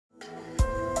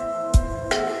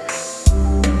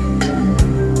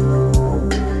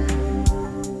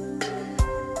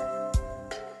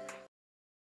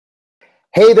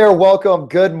Hey there, welcome.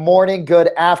 Good morning, good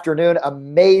afternoon,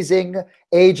 amazing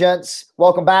agents.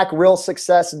 Welcome back, Real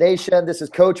Success Nation. This is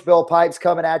Coach Bill Pipes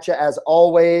coming at you as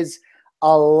always,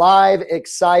 alive,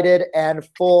 excited, and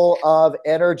full of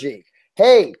energy.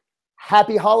 Hey,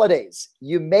 happy holidays.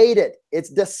 You made it. It's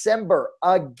December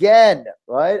again,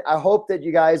 right? I hope that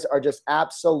you guys are just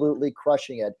absolutely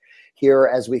crushing it here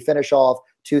as we finish off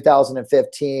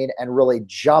 2015 and really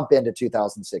jump into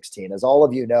 2016. As all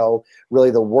of you know, really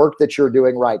the work that you're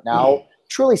doing right now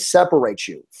truly separates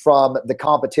you from the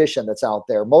competition that's out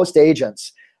there. Most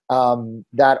agents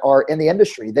that are in the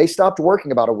industry, they stopped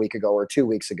working about a week ago or 2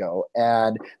 weeks ago,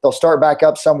 and they'll start back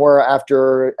up somewhere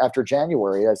after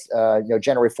January, as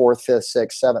January 4th, 5th,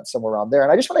 6th, 7th, somewhere around there.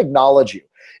 And I just want to acknowledge you.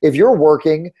 If you're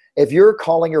working, if you're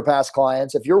calling your past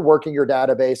clients, if you're working your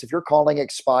database, if you're calling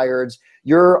expireds,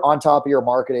 you're on top of your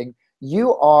marketing,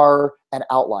 you are an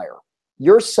outlier.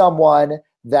 You're someone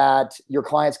that your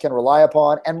clients can rely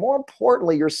upon. And more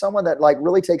importantly, you're someone that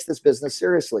really takes this business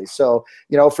seriously. So,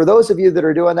 for those of you that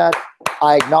are doing that,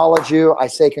 I acknowledge you. I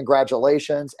say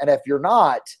congratulations. And if you're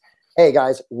not, hey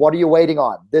guys, what are you waiting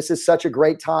on? This is such a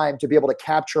great time to be able to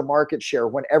capture market share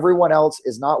when everyone else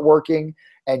is not working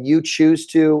and you choose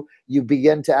to. You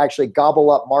begin to actually gobble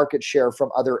up market share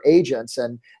from other agents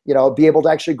and, be able to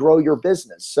actually grow your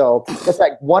business. So it's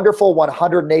that wonderful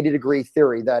 180-degree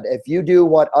theory that if you do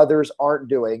what others aren't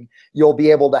doing, you'll be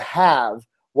able to have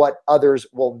what others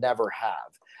will never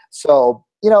have. So,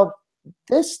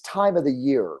 this time of the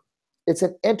year, it's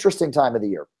an interesting time of the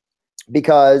year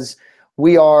because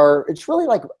it's really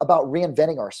about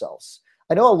reinventing ourselves.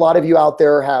 I know a lot of you out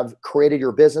there have created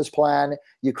your business plan.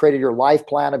 You created your life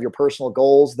plan of your personal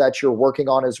goals that you're working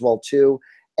on as well too.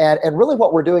 And really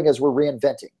what we're doing is we're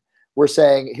reinventing. We're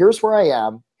saying, here's where I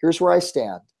am. Here's where I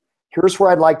stand. Here's where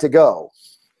I'd like to go.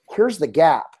 Here's the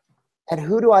gap. And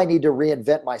who do I need to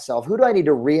reinvent myself? Who do I need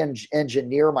to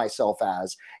re-engineer myself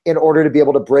as in order to be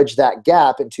able to bridge that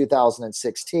gap in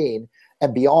 2016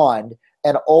 and beyond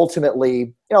and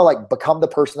ultimately, become the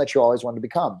person that you always wanted to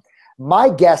become? My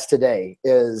guest today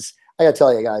is, I gotta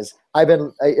tell you guys, I've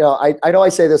been, I know I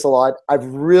say this a lot. I've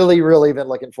really, really been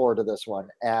looking forward to this one.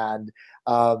 And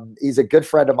he's a good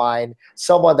friend of mine,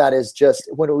 someone that is just,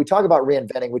 when we talk about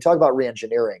reinventing, we talk about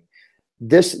re-engineering.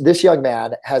 This young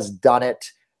man has done it,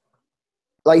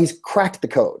 he's cracked the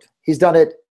code. He's done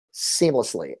it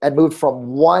seamlessly and moved from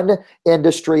one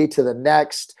industry to the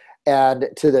next and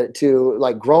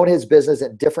to grown his business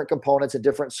in different components and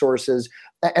different sources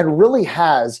and really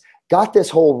has got this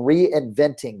whole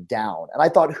reinventing down. And I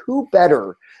thought, who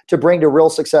better to bring to Real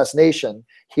Success Nation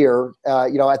here,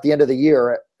 at the end of the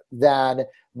year than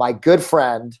my good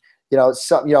friend,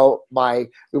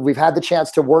 we've had the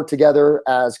chance to work together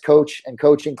as coach and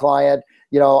coaching client.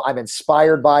 I'm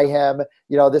inspired by him.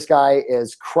 This guy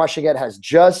is crushing it, has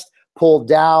just pulled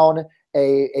down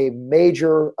a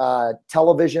major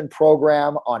television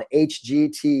program on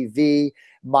HGTV.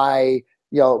 My,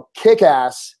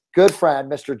 kick-ass good friend,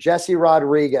 Mr. Jesse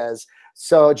Rodriguez.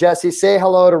 So Jesse, say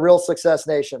hello to Real Success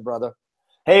Nation, brother.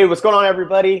 Hey, what's going on,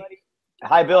 everybody?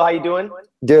 Hi, Bill. How you doing?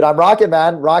 Dude, I'm rocking,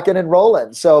 man. Rocking and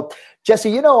rolling. So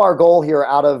Jesse, our goal here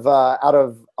out of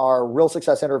our Real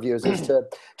Success interviews is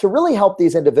to really help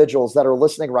these individuals that are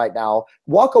listening right now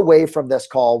walk away from this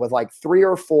call with 3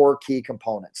 or 4 key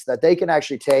components that they can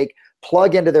actually take,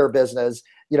 plug into their business,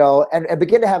 and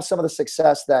begin to have some of the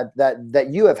success that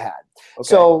you have had. Okay.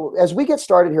 So as we get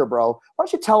started here, bro, why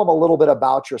don't you tell them a little bit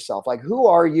about yourself? Who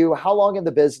are you? How long in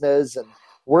the business? And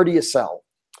where do you sell?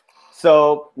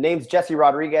 So name's Jesse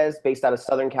Rodriguez, based out of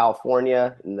Southern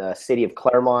California in the city of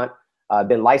Claremont. I've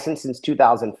been licensed since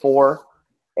 2004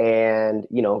 and,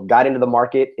 got into the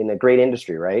market in a great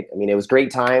industry, right? I mean, it was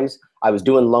great times. I was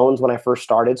doing loans when I first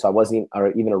started, so I wasn't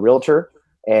even a realtor,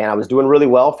 and I was doing really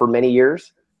well for many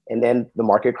years. And then the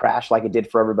market crashed like it did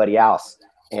for everybody else.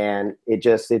 And it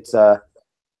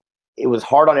was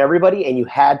hard on everybody, and you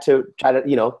had to try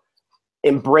to,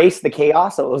 embrace the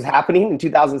chaos that was happening in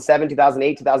 2007,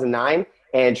 2008, 2009,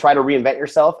 and try to reinvent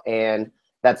yourself. And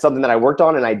that's something that I worked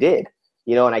on, and I did,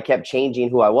 and I kept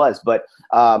changing who I was. But,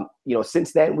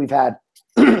 since then we've had,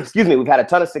 we've had a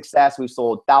ton of success. We've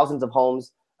sold thousands of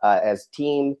homes as a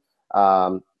team,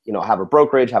 have a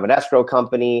brokerage, have an escrow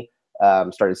company,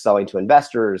 started selling to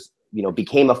investors,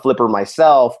 became a flipper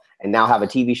myself, and now have a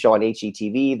TV show on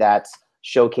HGTV that's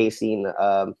showcasing,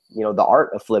 the art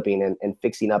of flipping and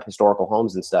fixing up historical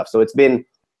homes and stuff. So it's been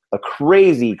a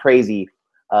crazy,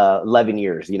 11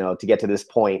 years, to get to this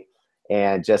point.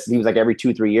 And just seems like every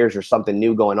 2-3 years there's something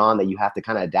new going on that you have to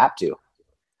kind of adapt to.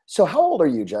 So how old are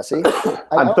you, Jesse?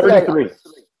 I'm 33.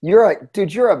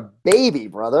 Dude, you're a baby,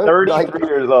 brother. 33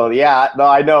 years old. Yeah, no,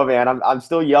 I know, man. I'm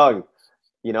still young.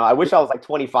 You know, I wish I was like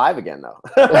 25 again, though.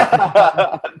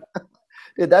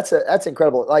 Dude, that's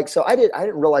incredible. Like, so I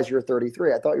didn't realize you were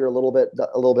 33. I thought you were a little bit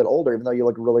older, even though you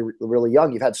look really, really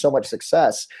young. You've had so much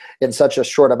success in such a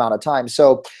short amount of time.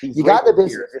 So you got the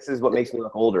business. This is what makes me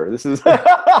look older. This is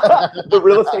the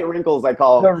real estate wrinkles, I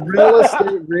call them. The real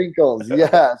estate wrinkles.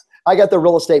 Yes. I got the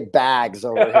real estate bags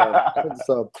over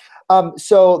here.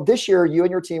 So this year you and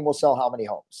your team will sell how many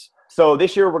homes? So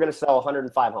this year we're going to sell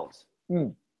 105 homes.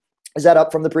 Is that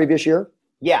up from the previous year?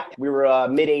 Yeah, we were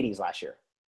mid 80s last year.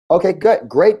 Okay, good.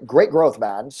 Great growth,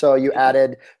 man. So you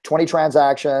added 20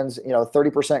 transactions,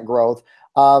 30% growth.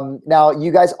 Now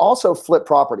you guys also flip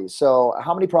properties. So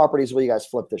how many properties will you guys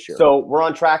flip this year? So we're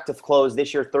on track to close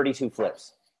this year 32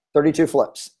 flips. 32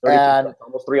 flips. 32 flips,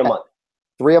 almost 3 a month.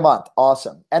 3 a month.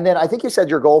 Awesome. And then I think you said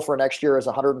your goal for next year is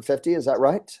 150. Is that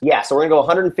right? Yeah. So we're going to go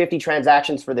 150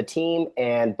 transactions for the team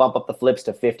and bump up the flips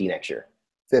to 50 next year.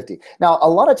 50. Now, a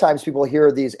lot of times people hear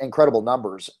these incredible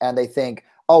numbers and they think,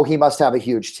 oh, he must have a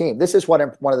huge team. This is one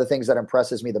of the things that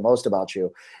impresses me the most about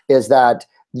you is that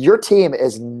your team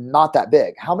is not that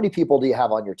big. How many people do you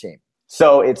have on your team?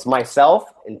 So it's myself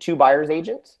and 2 buyer's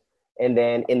agents. And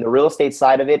then in the real estate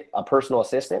side of it, a personal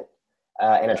assistant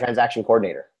and a transaction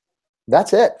coordinator.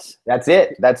 That's it. That's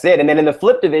it. And then in the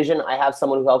flip division, I have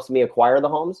someone who helps me acquire the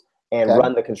homes and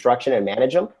run the construction and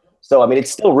manage them. So, I mean, it's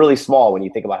still really small when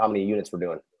you think about how many units we're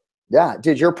doing. Yeah,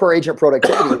 dude, your per agent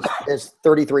productivity is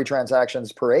 33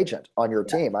 transactions per agent on your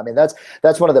team. I mean, that's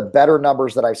one of the better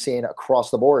numbers that I've seen across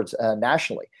the boards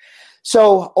nationally.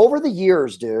 So over the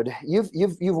years, dude,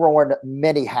 you've worn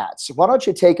many hats. Why don't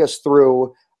you take us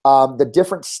through the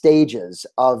different stages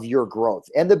of your growth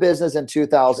in the business in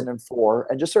 2004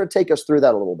 and just sort of take us through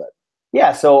that a little bit?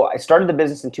 Yeah, so I started the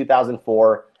business in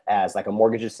 2004 as like a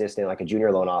mortgage assistant, like a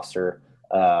junior loan officer.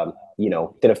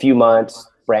 Did a few months,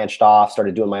 branched off,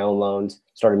 started doing my own loans,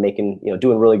 started making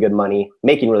really good money,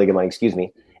 excuse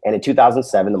me. And in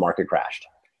 2007, the market crashed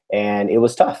and it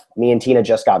was tough. Me and Tina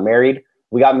just got married.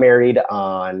 We got married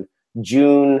on May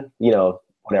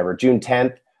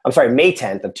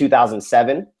 10th of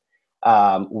 2007.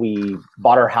 We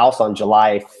bought our house on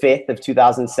July 5th of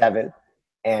 2007.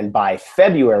 And by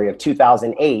February of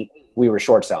 2008, we were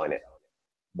short selling it.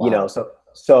 Wow.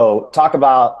 So talk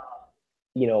about,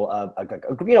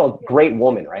 a great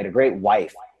woman, right? A great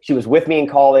wife. She was with me in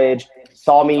college,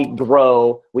 saw me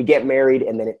grow, we get married,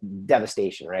 and then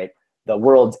devastation, right? The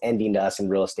world's ending to us in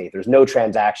real estate. There's no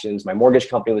transactions. My mortgage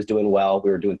company was doing well. We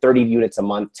were doing 30 units a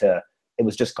month it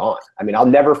was just gone. I mean, I'll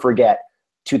never forget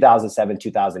 2007,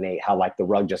 2008, how like the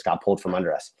rug just got pulled from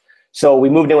under us. So we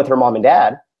moved in with her mom and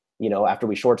dad, after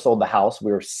we short sold the house.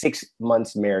 We were 6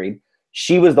 months married.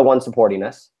 She was the one supporting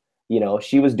us.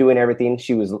 She was doing everything.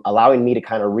 She was allowing me to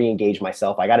kind of re-engage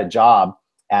myself. I got a job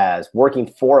as working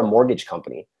for a mortgage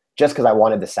company just because I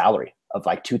wanted the salary of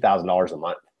like $2,000 a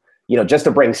month, just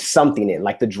to bring something in,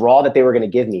 like the draw that they were going to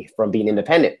give me from being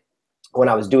independent. When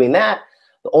I was doing that,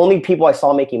 the only people I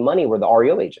saw making money were the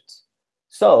REO agents.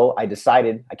 So I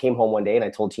came home one day and I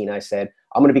told Tina, I said,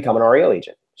 I'm going to become an REO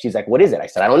agent. She's like, what is it? I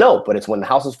said, I don't know, but it's when the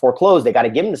house is foreclosed, they got to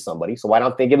give them to somebody. So why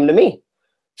don't they give them to me?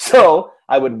 So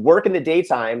I would work in the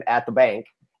daytime at the bank.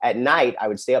 At night, I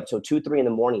would stay up till 2, 3 in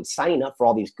the morning, signing up for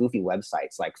all these goofy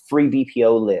websites like free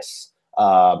BPO lists,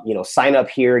 sign up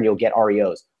here and you'll get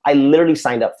REOs. I literally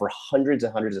signed up for hundreds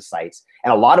and hundreds of sites,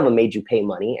 and a lot of them made you pay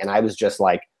money. And I was just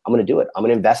like, I'm going to do it. I'm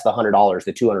going to invest the $100,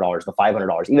 the $200, the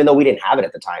 $500, even though we didn't have it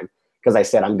at the time, because I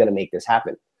said, I'm going to make this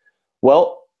happen.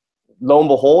 Well, lo and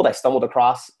behold, I stumbled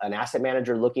across an asset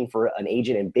manager looking for an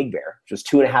agent in Big Bear, which was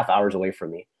 2.5 hours away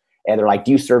from me. And they're like,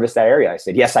 do you service that area? I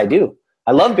said, yes, I do.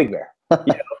 I love Big Bear.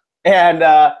 And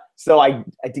so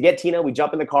to get Tina, we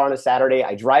jump in the car on a Saturday.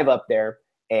 I drive up there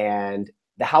and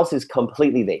the house is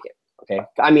completely vacant. Okay.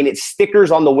 I mean, it's stickers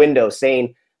on the window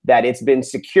saying that it's been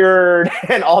secured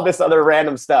and all this other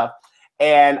random stuff.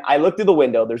 And I look through the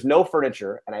window, there's no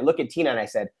furniture. And I look at Tina and I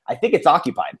said, I think it's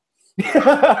occupied.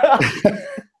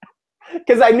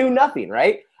 Because I knew nothing,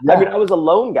 right? Yeah. I mean, I was a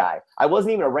loan guy. I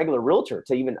wasn't even a regular realtor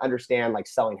to even understand like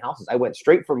selling houses. I went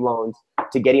straight from loans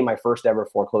to getting my first ever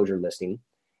foreclosure listing.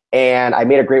 And I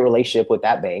made a great relationship with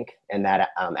that bank and that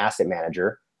asset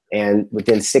manager. And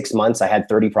within 6 months, I had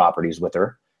 30 properties with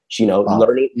her. She, wow.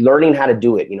 learning how to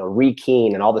do it,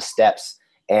 rekeying and all the steps.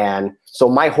 And so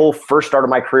my whole first start of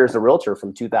my career as a realtor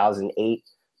from 2008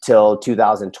 till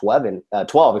 2012,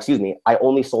 I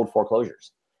only sold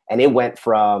foreclosures. And it went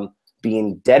from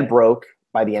being dead broke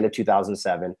by the end of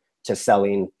 2007 to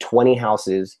selling 20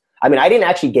 houses. I mean, I didn't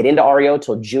actually get into REO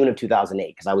till June of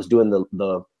 2008 because I was doing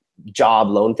the job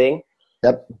loan thing.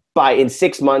 Yep. In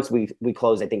 6 months, we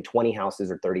closed, I think, 20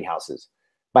 houses or 30 houses.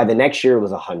 By the next year, it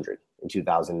was 100 in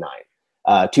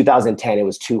 2009. 2010, it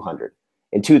was 200.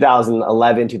 In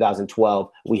 2011,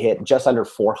 2012, we hit just under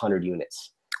 400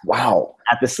 units. Wow.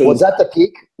 At the same Was that the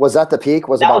peak? Was that the peak? That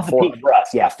was the peak for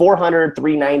us. Yeah. 400,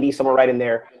 390, somewhere right in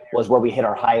there was where we hit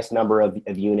our highest number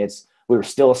of units. We were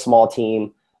still a small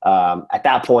team. At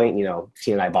that point, Tina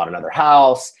and I bought another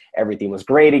house. Everything was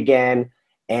great again.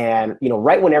 And,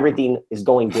 right when everything is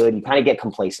going good, you kind of get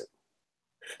complacent.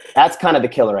 That's kind of the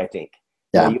killer, I think.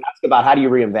 Yeah. You ask about how do you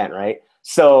reinvent, right?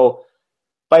 So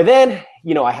by then,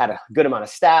 I had a good amount of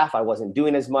staff. I wasn't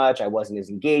doing as much. I wasn't as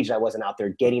engaged. I wasn't out there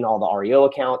getting all the REO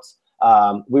accounts.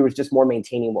 We were just more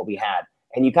maintaining what we had.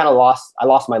 And I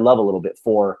lost my love a little bit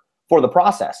for the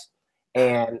process.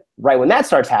 And right when that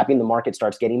starts happening, the market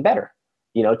starts getting better.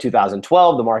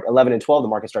 2012, 11 and 12, the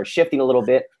market starts shifting a little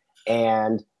bit.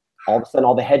 And all of a sudden,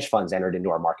 all the hedge funds entered into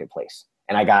our marketplace.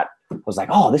 And I was like,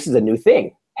 oh, this is a new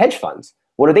thing. Hedge funds.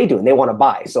 What are they doing? They want to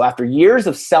buy. So after years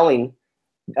of selling,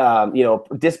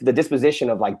 the disposition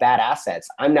of like bad assets,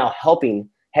 I'm now helping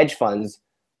hedge funds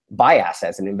buy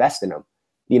assets and invest in them.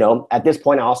 At this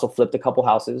point, I also flipped a couple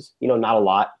houses, not a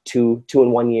lot, two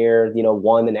in 1 year,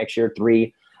 one the next year,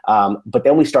 3. But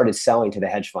then we started selling to the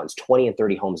hedge funds 20 and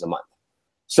 30 homes a month.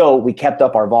 So we kept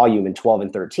up our volume in 12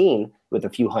 and 13 with a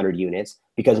few hundred units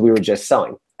because we were just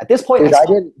selling. At this point, I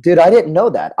didn't know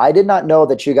that. I did not know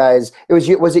that you guys. Was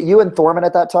it you and Thorman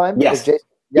at that time? Yes.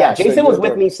 Jason was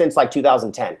with me since like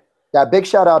 2010. Yeah, big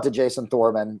shout out to Jason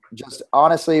Thorman. Just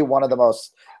honestly, one of the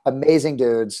most amazing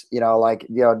dudes.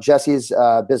 Jesse's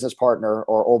business partner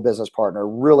or old business partner.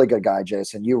 Really good guy,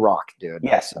 Jason. You rock, dude.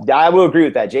 Yes, so. I will agree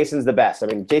with that. Jason's the best. I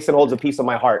mean, Jason holds a piece of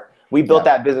my heart. We built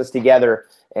that business together,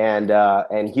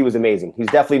 and he was amazing. He's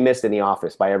definitely missed in the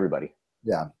office by everybody.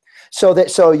 Yeah.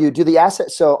 So you do the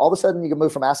asset. So all of a sudden you can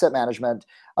move from asset management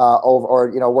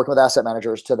working with asset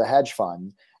managers to the hedge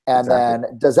fund. And exactly.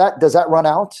 Then does that run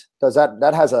out?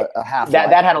 That has a half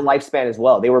that had a lifespan as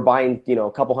well. They were buying,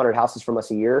 a couple hundred houses from us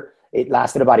a year. It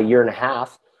lasted about a year and a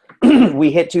half.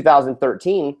 We hit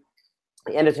 2013,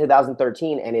 the end of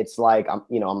 2013. And it's like, I'm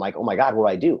like, oh my God, what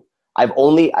do I do?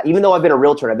 Even though I've been a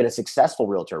realtor, I've been a successful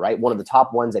realtor, right? One of the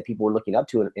top ones that people were looking up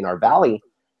to in our valley.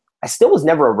 I still was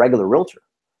never a regular realtor.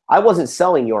 I wasn't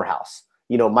selling your house,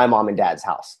 my mom and dad's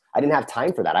house. I didn't have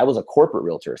time for that. I was a corporate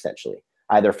realtor essentially,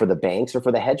 either for the banks or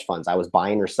for the hedge funds. I was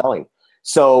buying or selling.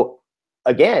 So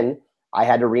again, I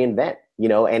had to reinvent,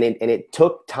 and it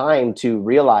took time to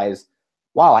realize,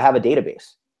 wow, I have a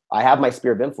database. I have my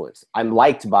sphere of influence. I'm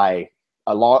liked by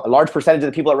a large percentage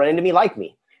of the people that run into me like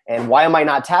me. And why am I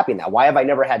not tapping that? Why have I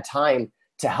never had time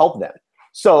to help them?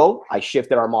 So I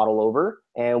shifted our model over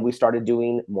and we started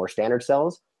doing more standard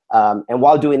sales. And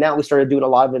while doing that, we started doing a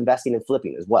lot of investing and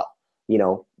flipping as well.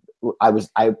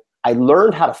 I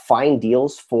learned how to find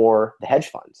deals for the hedge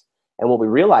funds. And what we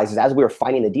realized is as we were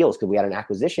finding the deals, because we had an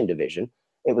acquisition division,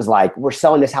 it was like, we're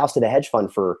selling this house to the hedge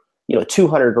fund for,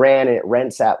 $200,000 and it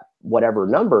rents at whatever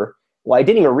number. Well, I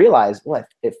didn't even realize,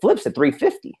 it flips at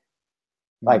 350.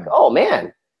 Like, oh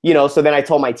man, so then I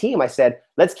told my team, I said,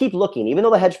 let's keep looking. Even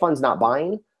though the hedge fund's not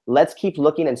buying, let's keep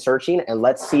looking and searching and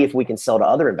let's see if we can sell to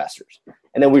other investors.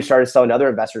 And then we started selling to other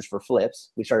investors for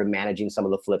flips. We started managing some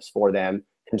of the flips for them,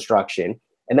 construction.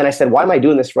 And then I said, why am I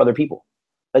doing this for other people?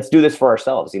 Let's do this for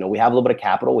ourselves. We have a little bit of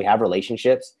capital, we have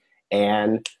relationships.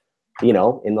 And,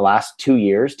 in the last 2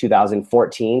 years,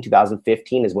 2014,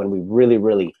 2015 is when we really,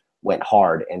 really went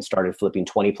hard and started flipping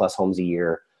 20 plus homes a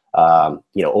year.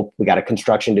 We got a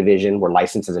construction division. We're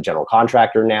licensed as a general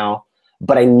contractor now,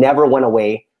 but I never went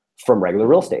away from regular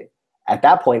real estate. At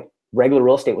that point, regular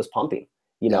real estate was pumping,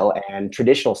 and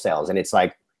traditional sales. And it's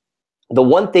like, the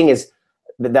one thing is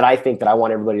that I think that I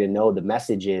want everybody to know, the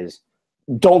message is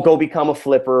don't go become a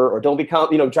flipper or don't become,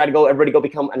 everybody go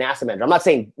become an asset manager. I'm not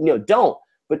saying, don't,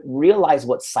 but realize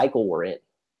what cycle we're in.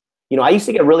 I used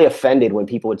to get really offended when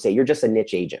people would say, you're just a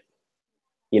niche agent.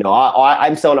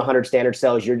 I'm selling 100 standard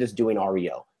sales. You're just doing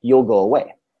REO. You'll go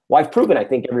away. Well, I've proven, I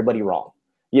think, everybody wrong,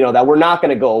 that we're not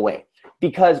going to go away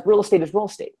because real estate is real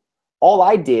estate. All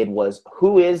I did was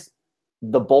who is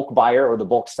the bulk buyer or the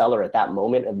bulk seller at that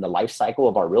moment in the life cycle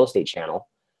of our real estate channel.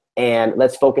 And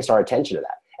let's focus our attention to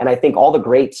that. And I think all the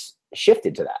greats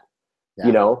shifted to that.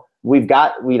 Yeah. We've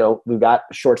got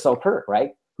short sell Kirk,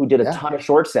 right? Who did a ton of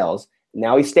short sales.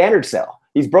 Now he's standard sell.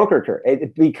 He's broker Kirk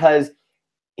because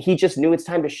he just knew it's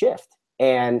time to shift.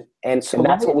 And that's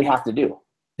what we have to do.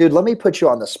 Dude, let me put you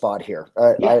on the spot here.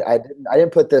 I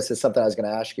didn't put this as something I was going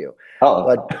to ask you.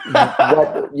 But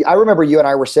I remember you and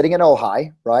I were sitting in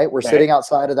Ojai, right? We're sitting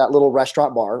outside of that little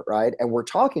restaurant bar, right? And we're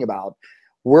talking about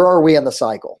where are we in the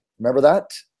cycle? Remember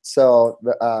that? So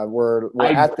we're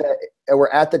at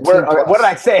the team. What did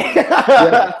I say?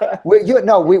 Yeah. You and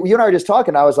I were just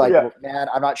talking. I was like, Yeah. man,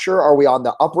 I'm not sure. Are we on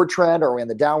the upward trend? Or are we in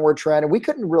the downward trend? And we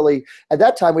couldn't really, at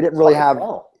that time, we didn't really have.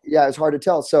 Yeah, it's hard to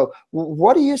tell. So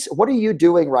what are you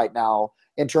doing right now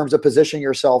in terms of positioning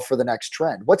yourself for the next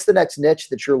trend? What's the next niche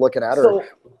that you're looking at?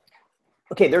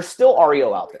 Okay, there's still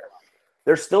REO out there.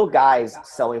 There's still guys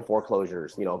selling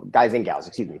foreclosures, guys and gals,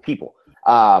 people.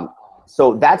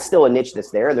 So that's still a niche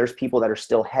that's there. There's people that are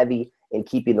still heavy in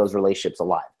keeping those relationships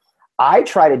alive. I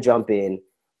try to jump in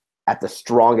at the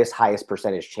strongest, highest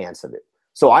percentage chance of it.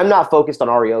 So I'm not focused on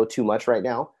REO too much right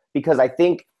now because I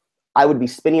think I would be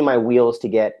spinning my wheels to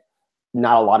get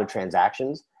not a lot of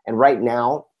transactions. And right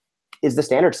now is the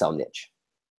standard sell niche.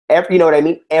 You know what I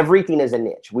mean? Everything is a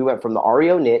niche. We went from the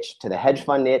REO niche to the hedge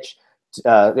fund niche,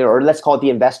 or let's call it the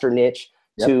investor niche,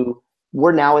 to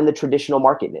we're now in the traditional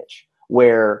market niche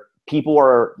where people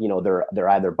are, they're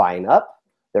either buying up,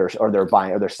 they're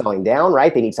selling down,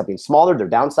 right? They need something smaller. They're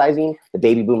downsizing. The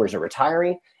baby boomers are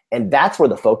retiring, and that's where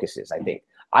the focus is. I think.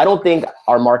 I don't think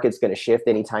our market's going to shift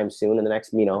anytime soon in the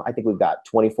next. I think we've got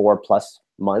 24 plus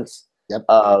months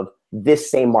of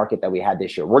this same market that we had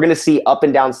this year. We're going to see up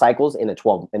and down cycles in the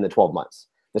 12 months.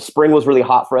 The spring was really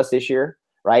hot for us this year,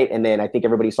 right? And then I think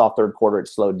everybody saw third quarter it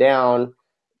slowed down,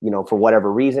 for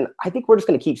whatever reason. I think we're just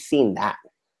going to keep seeing that.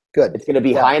 Good. It's going to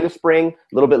be high in the spring,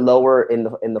 a little bit lower in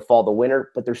the fall, the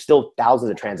winter, but there's still thousands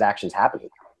of transactions happening.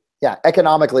 Yeah,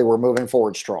 economically, we're moving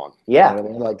forward strong. Yeah, you know what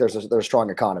I mean? Like there's a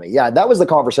strong economy. Yeah, that was the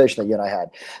conversation that you and I had.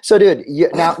 So, dude,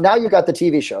 now you got the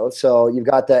TV show. So you've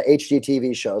got the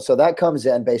HGTV show. So that comes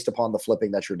in based upon the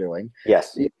flipping that you're doing.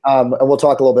 Yes. And we'll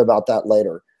talk a little bit about that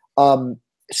later.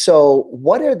 So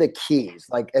what are the keys?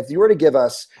 Like if you were to give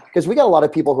us, because we got a lot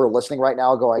of people who are listening right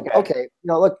now going, okay,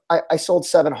 look, I sold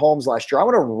 7 homes last year. I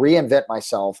want to reinvent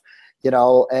myself,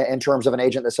 in terms of an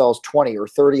agent that sells 20 or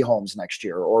 30 homes next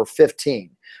year or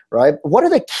 15, right? What are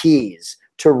the keys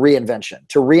to reinvention,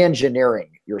 to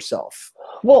re-engineering yourself?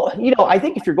 Well, I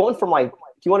think if you're going from if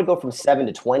you want to go from 7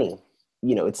 to 20,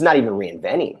 it's not even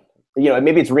reinventing.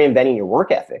 Maybe it's reinventing your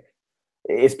work ethic.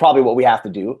 It's probably what we have to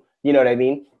do. You know what I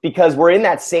mean? Because we're in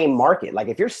that same market. Like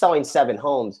if you're selling 7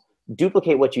 homes,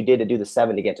 duplicate what you did to do the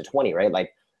 7 to get to 20, right?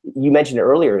 Like you mentioned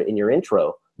earlier in your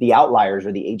intro, the outliers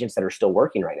are the agents that are still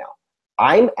working right now.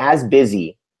 I'm as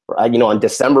busy, on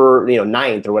December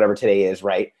 9th or whatever today is,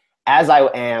 right, as I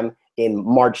am in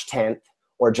March 10th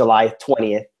or July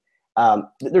 20th.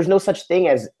 There's no such thing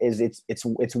as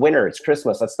it's winter, it's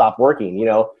Christmas, let's stop working.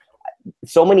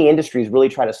 So many industries really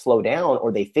try to slow down,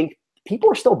 or they think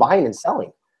people are still buying and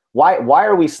selling. Why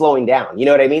are we slowing down? You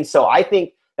know what I mean? So I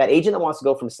think that agent that wants to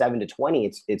go from 7 to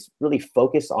 20, it's really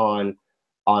focused on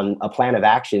a plan of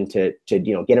action to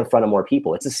get in front of more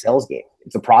people. It's a sales game.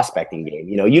 It's a prospecting game.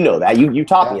 You know that. You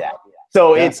taught me that.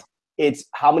 So it's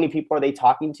how many people are they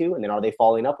talking to, and then are they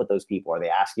following up with those people? Are they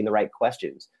asking the right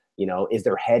questions? Is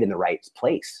their head in the right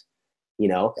place?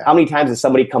 How many times has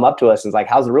somebody come up to us and is like,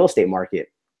 how's the real estate market?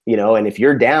 And if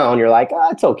you're down, you're like, oh,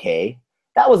 it's okay.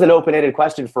 That was an open-ended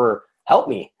question for help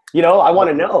me. I want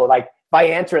to know, like, if I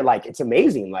answer it like it's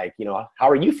amazing, like, how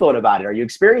are you feeling about it? Are you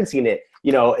experiencing it?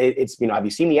 It's have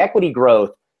you seen the equity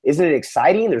growth? Isn't it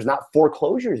exciting? There's not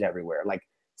foreclosures everywhere. Like,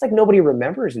 it's like nobody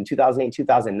remembers in 2008,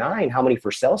 2009, how many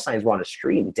for sale signs were on the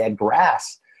street and dead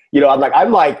grass.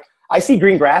 I'm like, I see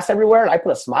green grass everywhere and I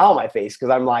put a smile on my face because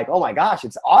I'm like, oh my gosh,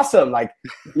 it's awesome. Like,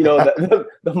 the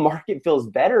market feels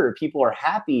better. People are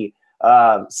happy.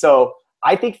 So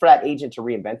I think for that agent to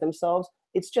reinvent themselves,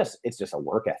 it's just a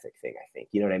work ethic thing, I think.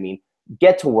 You know what I mean?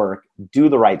 Get to work, do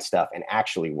the right stuff, and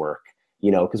actually work,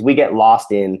 because we get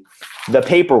lost in the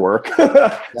paperwork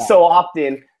so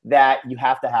often that you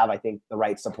have to have, I think, the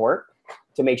right support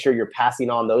to make sure you're passing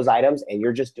on those items and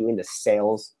you're just doing the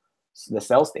sales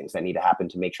things that need to happen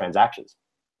to make transactions.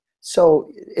 So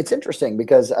it's interesting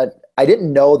because I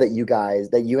didn't know that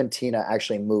you and Tina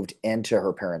actually moved into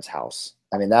her parents' house.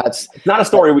 I mean, it's not a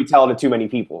story we tell to too many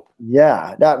people.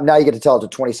 Yeah. Now you get to tell it to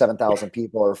 27,000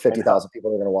 people or 50,000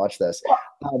 people that are going to watch this.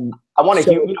 I want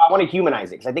to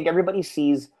humanize it because I think everybody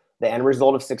sees the end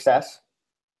result of success.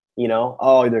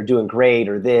 Oh, they're doing great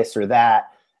or this or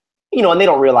that, and they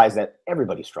don't realize that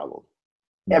everybody struggled.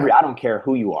 I don't care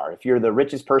who you are. If you're the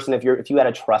richest person, if you had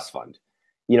a trust fund,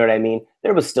 you know what I mean?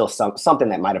 There was still something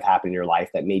that might have happened in your life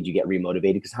that made you get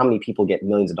remotivated, because how many people get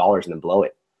millions of dollars and then blow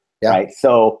it? Yeah. Right.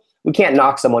 So we can't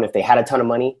knock someone if they had a ton of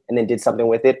money and then did something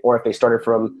with it, or if they started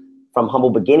from humble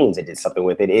beginnings and did something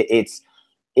with it.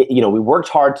 We worked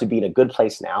hard to be in a good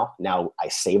place now. Now I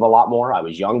save a lot more. I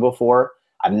was young before.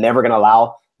 I'm never going to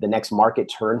allow the next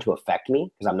market turn to affect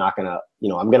me, because I'm not going to,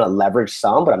 I'm going to leverage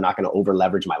some, but I'm not going to over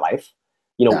leverage my life.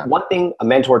 You know, one thing a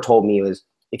mentor told me was,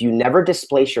 if you never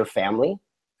displace your family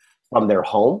from their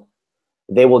home,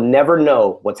 they will never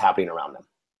know what's happening around them.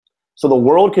 So the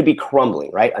world could be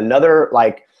crumbling, right? Another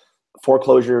like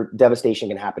foreclosure devastation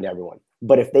can happen to everyone.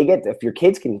 But if your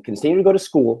kids can continue to go to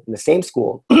school in the same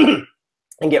school and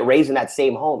get raised in that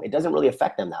same home, it doesn't really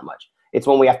affect them that much. It's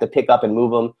when we have to pick up and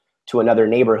move them to another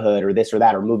neighborhood or this or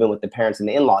that, or move in with the parents and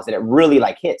the in-laws, and it really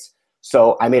like hits.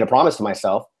 So I made a promise to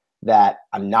myself that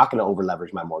I'm not going to over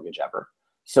leverage my mortgage ever.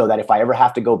 So that if I ever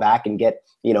have to go back and get,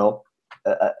 you know,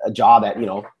 a job at, you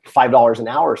know, $5 an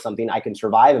hour or something, I can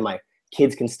survive and my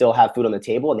kids can still have food on the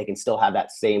table and they can still have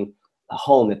that same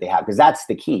home that they have. Because that's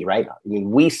the key, right? I mean,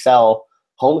 we sell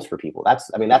homes for people. That's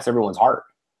everyone's heart.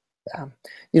 Yeah.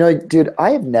 You know, dude,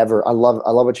 I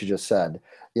love what you just said.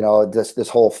 You know, this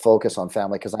whole focus on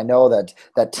family, because I know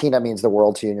that Tina means the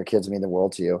world to you and your kids mean the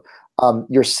world to you.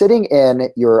 You're sitting in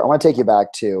I want to take you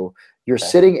back to, you're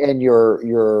sitting in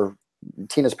your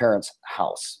Tina's parents'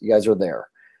 house. You guys are there.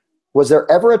 Was there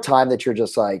ever a time that you're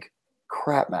just like,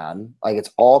 crap, man, like it's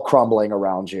all crumbling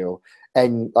around you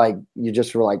and like you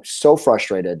just were like so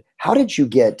frustrated? How did you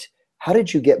get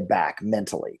back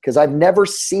mentally? Because I've never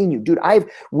seen you, dude.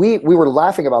 We were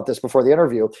laughing about this before the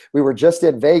interview. We were just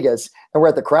in Vegas and we're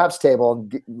at the craps table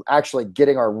and actually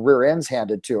getting our rear ends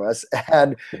handed to us.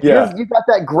 And you got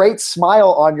that great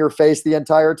smile on your face the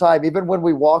entire time. Even when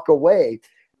we walk away,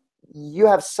 you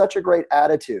have such a great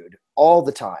attitude all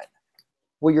the time.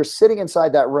 Well, you're sitting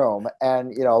inside that room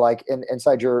and, you know, like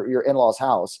inside your in-laws'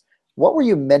 house. What did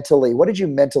you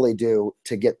mentally do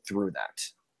to get through that?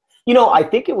 You know, I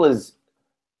think it was,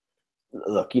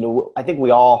 look, you know, I think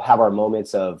we all have our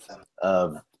moments of,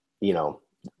 you know,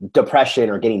 depression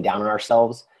or getting down on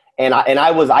ourselves. And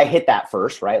I hit that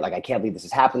first, right? Like, I can't believe this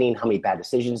is happening. How many bad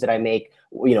decisions did I make?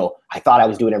 You know, I thought I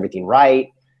was doing everything right.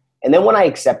 And then when I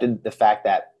accepted the fact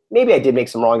that maybe I did make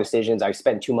some wrong decisions, I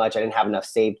spent too much, I didn't have enough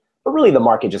saved, but really the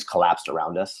market just collapsed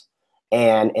around us.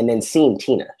 And then seeing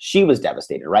Tina, she was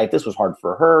devastated, right? This was hard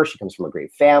for her. She comes from a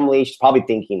great family. She's probably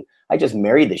thinking, I just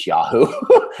married this Yahoo.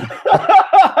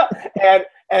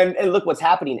 and look what's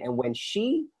happening. And when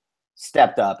she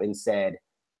stepped up and said,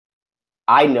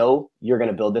 I know you're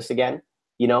going to build this again,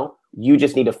 you know, you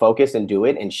just need to focus and do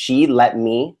it. And she let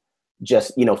me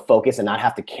just, you know, focus and not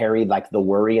have to carry like the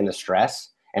worry and the stress.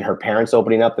 And her parents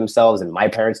opening up themselves, and my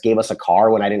parents gave us a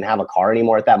car when I didn't have a car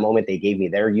anymore at that moment. They gave me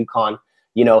their Yukon.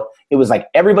 You know, it was like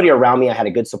everybody around me, I had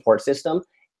a good support system,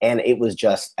 and it was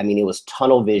just, I mean, it was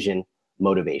tunnel vision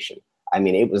motivation. I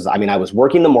was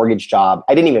working the mortgage job.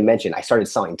 I didn't even mention, I started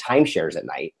selling timeshares at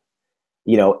night,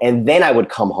 you know, and then I would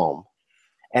come home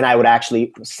and I would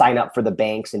actually sign up for the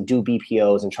banks and do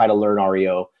BPOs and try to learn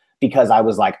REO, because I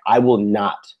was like, I will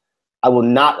not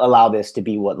allow this to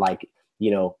be what, like,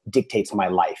 you know, dictates my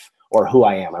life or who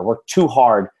I am. I worked too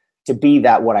hard to be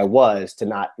that what I was, to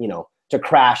not, you know, to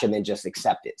crash and then just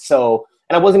accept it. So,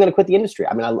 and I wasn't going to quit the industry.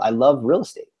 I mean, I love real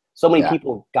estate. So many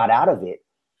people got out of it,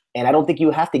 and I don't think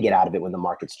you have to get out of it when the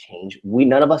markets change.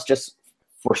 None of us just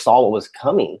foresaw what was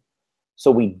coming, so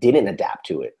we didn't adapt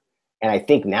to it. And I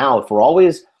think now, if we're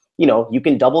always, you know, you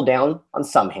can double down on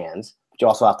some hands, but you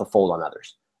also have to fold on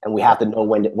others, and we have to know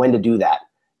when to do that.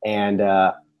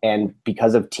 And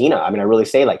because of Tina, I mean, I really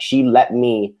say, like, she let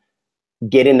me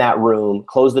get in that room,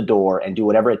 close the door, and do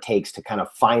whatever it takes to kind of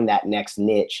find that next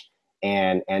niche,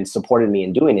 and supported me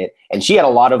in doing it. And she had a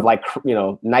lot of, like, you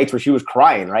know, nights where she was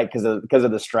crying, right? Because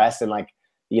of the stress, and, like,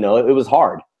 you know, it was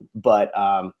hard. But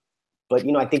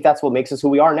you know, I think that's what makes us who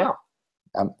we are now.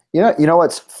 You know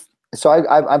what's, so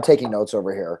I'm taking notes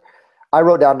over here. I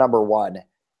wrote down number 1,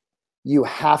 you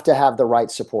have to have the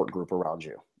right support group around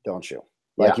you, don't you?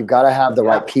 Like, you've got to have the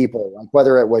right people, like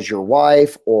whether it was your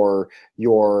wife or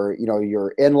your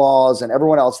in-laws and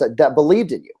everyone else that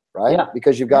believed in you, right? Yeah.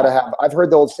 Because you've got to have, I've heard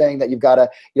the old saying that you've got to,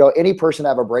 you know, any person to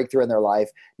have a breakthrough in their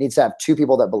life needs to have 2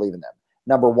 people that believe in them.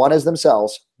 Number 1 is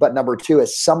themselves, but number 2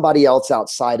 is somebody else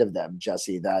outside of them,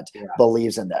 Jesse, that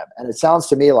believes in them. And it sounds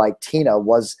to me like Tina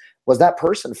was that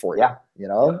person for you. Yeah. You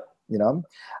know,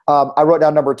 I wrote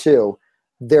down number 2,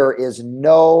 there is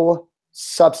no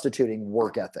substituting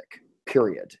work ethic.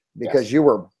 Period. Because you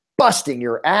were busting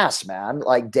your ass, man,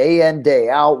 like day in, day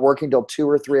out, working till 2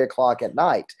 or 3 o'clock at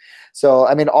night. So,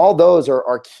 I mean, all those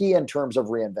are key in terms of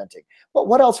reinventing. But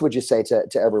what else would you say to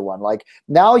everyone? Like,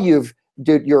 now you're,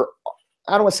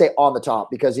 I don't want to say on the top,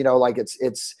 because, you know, like it's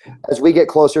as we get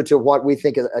closer to what we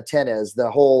think a 10 is,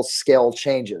 the whole scale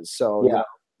changes. So,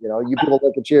 you know, you people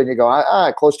look at you and you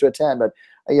go, close to a 10, but,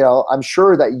 you know, I'm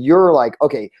sure that you're like,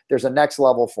 okay, there's a next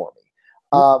level for me.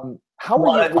 How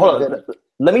are you?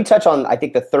 Let me touch on, I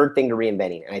think, the third thing to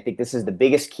reinventing, and I think this is the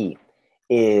biggest key,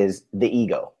 is the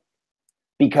ego.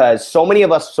 because so many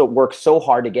of us work so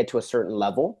hard to get to a certain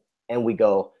level, and we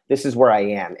go, this is where I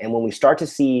am. And when we start to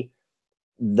see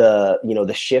the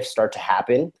shifts start to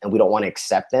happen, and we don't want to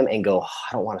accept them and go,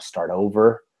 I don't want to start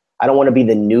over. I don't want to be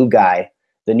the new guy,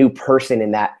 the new person in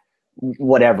that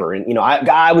whatever. And,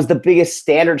 I was the biggest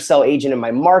standard sell agent in my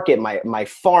market, my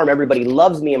farm. Everybody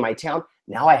loves me in my town.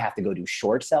 Now I have to go do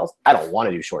short sales. I don't want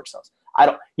to do short sales.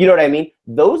 You know what I mean?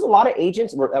 A lot of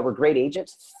agents that were great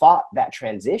agents fought that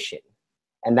transition.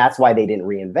 And that's why they didn't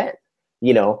reinvent,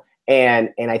 and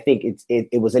I think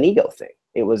it was an ego thing.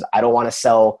 It was, I don't want to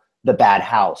sell the bad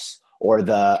house, or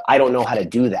I don't know how to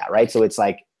do that. Right. So it's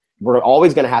like, we're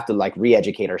always going to have to like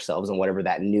re-educate ourselves on whatever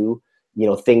that new,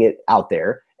 thing out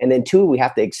there. And then 2, we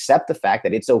have to accept the fact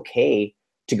that it's okay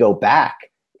to go back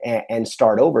and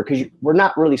start over, because we're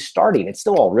not really starting. It's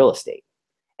still all real estate.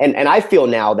 And I feel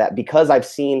now that because I've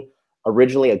seen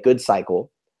originally a good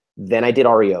cycle, then I did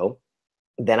REO,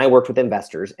 then I worked with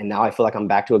investors, and now I feel like I'm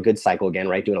back to a good cycle again,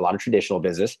 right? Doing a lot of traditional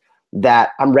business,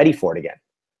 that I'm ready for it again.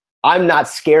 I'm not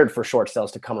scared for short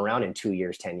sales to come around in 2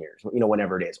 years, 10 years,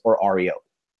 whenever it is, or REO.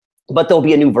 But there'll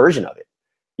be a new version of it.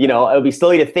 It would be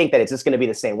silly to think that it's just going to be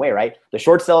the same way, right? The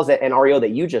short sales and REO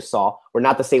that you just saw were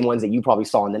not the same ones that you probably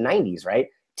saw in the 90s, right?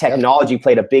 Technology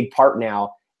played a big part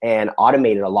now and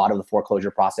automated a lot of the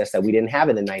foreclosure process that we didn't have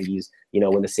in the 90s,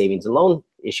 when the savings and loan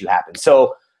issue happened.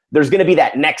 So there's going to be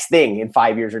that next thing in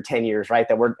 5 years or 10 years, right?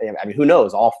 Who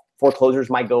knows? All foreclosures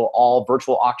might go all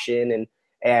virtual auction,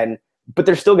 but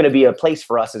there's still going to be a place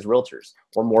for us as realtors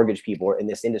or mortgage people in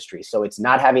this industry. So it's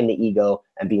not having the ego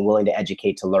and being willing to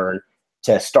educate, to learn,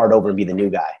 to start over and be the new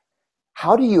guy.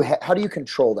 How do you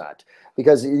control that?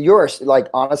 Because you're like,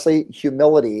 honestly,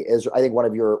 humility is, I think, one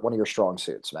of your strong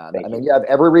suits, man. I mean, you have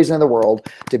every reason in the world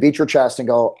to beat your chest and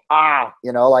go,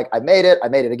 like, I made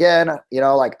it again,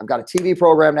 like, I've got a TV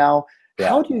program now. Yeah.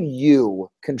 How do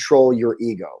you control your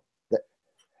ego?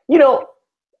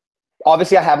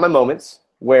 Obviously I have my moments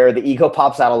where the ego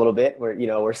pops out a little bit,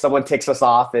 where someone ticks us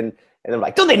off and they're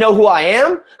like, don't they know who I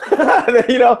am?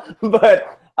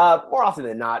 But more often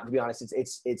than not, to be honest,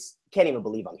 it's can't even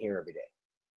believe I'm here every day.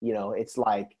 It's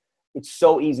like, it's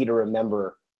so easy to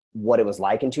remember what it was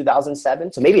like in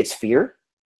 2007. So maybe it's fear.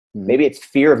 Maybe it's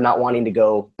fear of not wanting to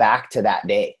go back to that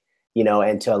day,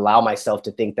 and to allow myself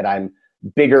to think that I'm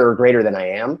bigger or greater than I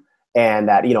am. And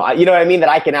that, you know what I mean? That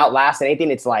I can outlast anything.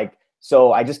 It's like,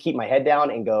 so I just keep my head down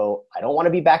and go, I don't want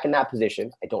to be back in that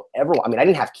position. I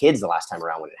didn't have kids the last time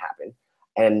around when it happened.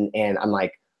 And I'm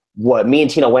like, what me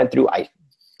and Tina went through, I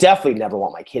definitely never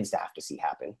want my kids to have to see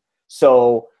happen.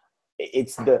 So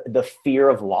it's the fear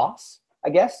of loss, I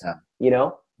guess,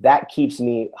 that keeps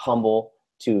me humble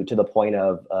to the point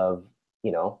of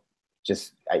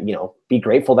just, be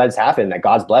grateful that it's happened, that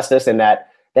God's blessed us, and that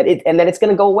it's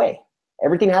going to go away.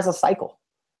 Everything has a cycle,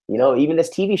 even this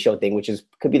TV show thing, which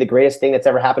could be the greatest thing that's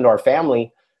ever happened to our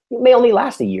family. It may only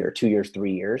last a year, 2 years,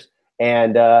 3 years.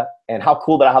 And how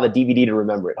cool that I'll have a DVD to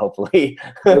remember it, hopefully.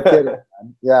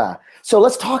 Yeah. So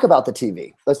let's talk about the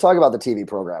TV. Let's talk about the TV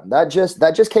program. That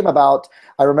just came about.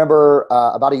 I remember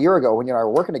about a year ago when you and I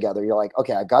were working together, you're like,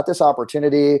 okay, I've got this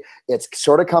opportunity. It's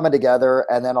sort of coming together.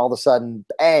 And then all of a sudden,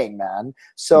 bang, man.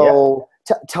 So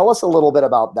tell us a little bit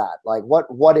about that. Like,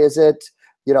 what is it?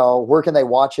 Where can they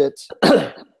watch it?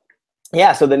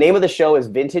 Yeah. So the name of the show is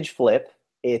Vintage Flip.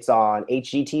 It's on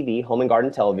HGTV, Home and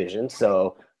Garden Television.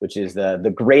 Which is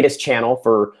the greatest channel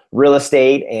for real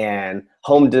estate and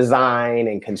home design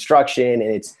and construction.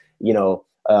 And it's,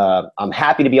 I'm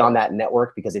happy to be on that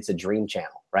network because it's a dream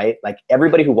channel, right? Like,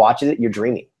 everybody who watches it, you're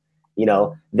dreaming.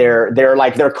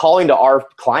 They're calling to our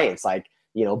clients, like,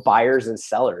 buyers and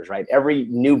sellers, right? Every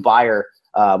new buyer,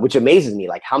 which amazes me,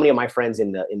 like how many of my friends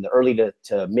in the early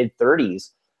to mid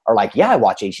 30s are like, yeah, I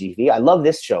watch HGTV. I love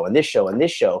this show and this show and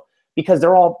this show. Because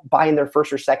they're all buying their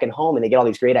first or second home, and they get all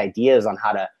these great ideas on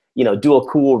how to, do a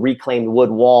cool reclaimed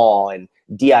wood wall and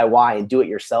DIY and do it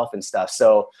yourself and stuff.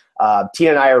 So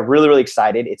Tina and I are really, really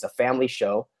excited. It's a family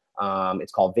show.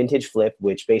 It's called Vintage Flip,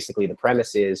 which basically the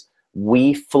premise is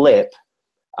we flip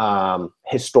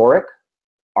historic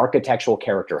architectural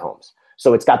character homes.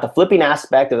 So it's got the flipping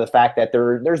aspect of the fact that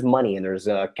there's money and there's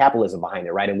capitalism behind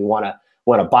it, right? And we want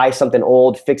to buy something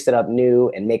old, fix it up new,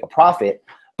 and make a profit,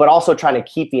 but also trying to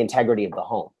keep the integrity of the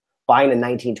home. Buying a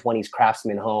 1920s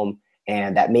craftsman home,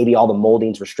 and that maybe all the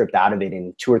moldings were stripped out of it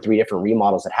in 2 or 3 different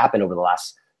remodels that happened over the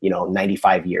last,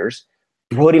 95 years,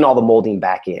 putting all the molding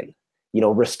back in,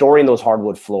 restoring those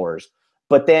hardwood floors,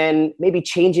 but then maybe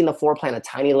changing the floor plan a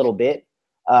tiny little bit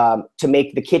to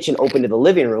make the kitchen open to the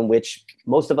living room, which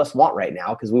most of us want right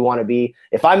now, because we want to be,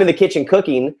 if I'm in the kitchen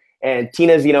cooking and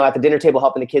Tina's, at the dinner table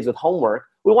helping the kids with homework,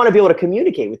 we want to be able to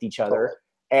communicate with each other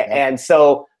And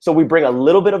so we bring a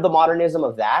little bit of the modernism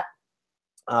of that,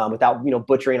 without,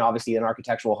 butchering obviously an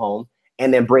architectural home,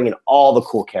 and then bringing all the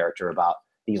cool character about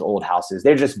these old houses.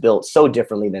 They're just built so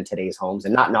differently than today's homes,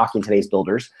 and not knocking today's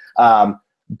builders.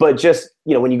 But just,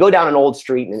 when you go down an old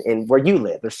street and where you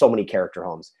live, there's so many character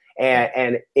homes,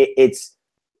 and it's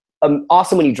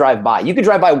awesome when you drive by. You could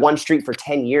drive by one street for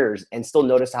 10 years and still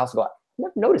notice the house and go, I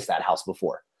never noticed that house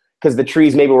before, because the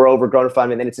trees maybe were overgrown in front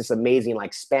of it, and then it's this amazing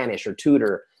like Spanish or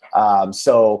Tudor.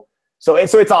 So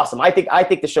it's awesome. I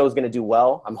think the show is going to do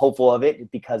well. I'm hopeful of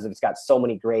it because it's got so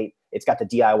many great. It's got the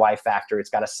DIY factor. It's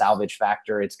got a salvage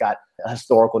factor. It's got a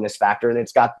historicalness factor, and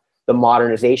it's got the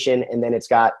modernization. And then it's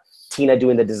got Tina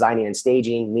doing the designing and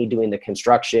staging, me doing the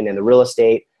construction and the real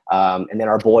estate. And then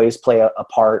our boys play a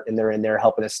part, and they're in there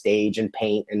helping us stage and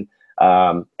paint. And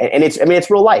it's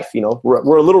real life.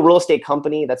 We're a little real estate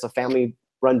company that's a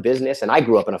family-run business, and I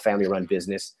grew up in a family-run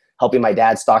business, helping my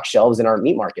dad stock shelves in our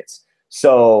meat markets.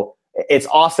 So it's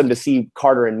awesome to see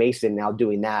Carter and Mason now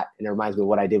doing that. And it reminds me of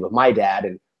what I did with my dad,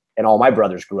 and all my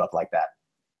brothers grew up like that.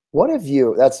 What have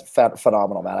you, that's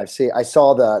phenomenal, man. I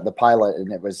saw the pilot,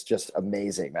 and it was just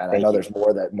amazing, man. I know there's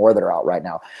more that are out right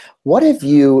now. What have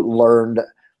you learned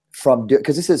from,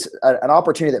 because this is an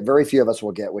opportunity that very few of us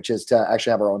will get, which is to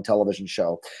actually have our own television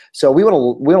show. So we want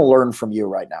to learn from you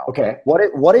right now. Okay.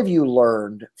 What have you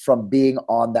learned from being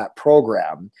on that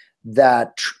program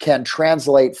that can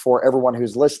translate for everyone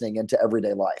who's listening into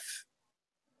everyday life?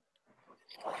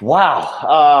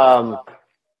 Wow.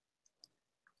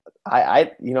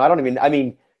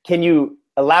 Can you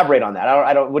elaborate on that?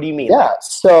 I don't, what do you mean? Yeah.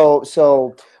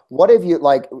 So what have you,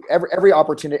 like, every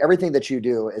opportunity, everything that you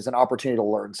do is an opportunity to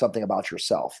learn something about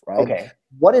yourself, right? Okay.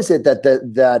 What is it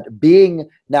that being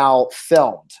now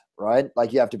filmed, right?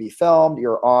 Like, you have to be filmed,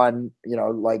 you're on,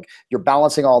 like, you're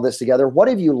balancing all this together. What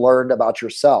have you learned about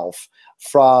yourself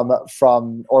from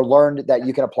or learned that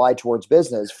you can apply towards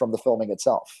business from the filming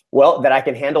itself? Well, that I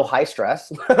can handle high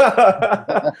stress.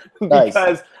 Nice.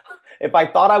 Because if I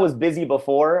thought I was busy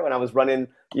before when I was running,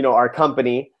 our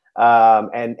company,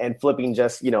 and flipping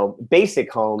just,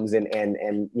 basic homes and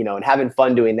having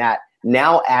fun doing that,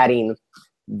 now adding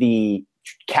the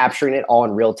capturing it all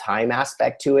in real time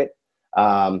aspect to it,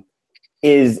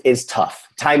 is tough.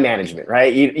 Time management,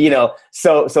 right?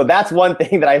 So that's one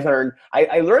thing that I've learned.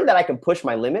 I learned that I can push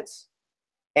my limits,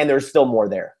 and there's still more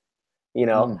there.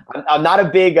 I'm not a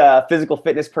big physical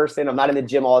fitness person. I'm not in the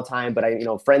gym all the time, but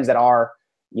friends that are,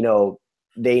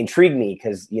 they intrigue me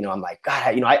because, I'm like,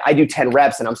 God, I do 10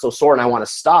 reps and I'm so sore and I want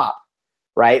to stop,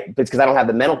 right? But it's because I don't have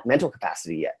the mental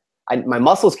capacity yet. My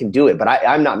muscles can do it, but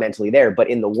I'm not mentally there. But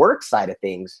in the work side of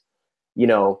things,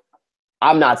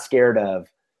 I'm not scared of,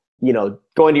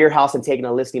 going to your house and taking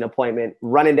a listing appointment,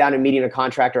 running down and meeting a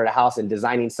contractor at a house and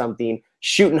designing something,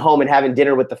 shooting home and having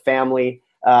dinner with the family,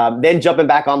 then jumping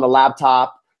back on the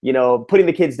laptop, putting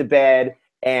the kids to bed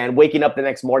and waking up the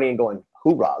next morning and going,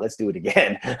 hoorah, let's do it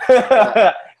again.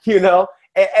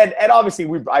 And obviously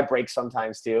I break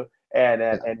sometimes too,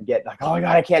 and get like, oh my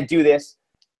God, I can't do this.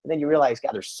 And then you realize,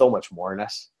 God, there's so much more in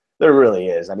us. There really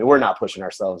is. I mean, we're not pushing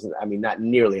ourselves. I mean, not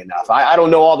nearly enough. I don't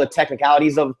know all the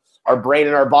technicalities of our brain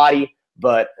and our body,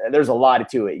 but there's a lot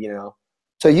to it,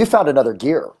 So you found another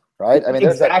gear, right? I mean,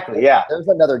 there's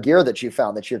another gear that you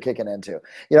found that you're kicking into.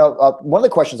 One of the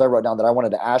questions I wrote down that I wanted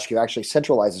to ask you actually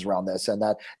centralizes around this, and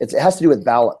that it has to do with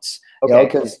balance. Okay.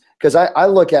 Because I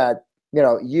look at,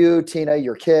 you, Tina,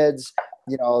 your kids,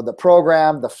 the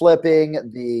program, the flipping,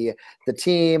 the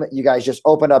team. You guys just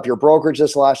opened up your brokerage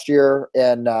this last year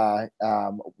in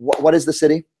what is the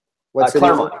city? What city?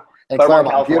 Claremont. In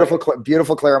Claremont.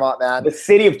 Beautiful Claremont, man. The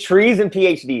city of trees and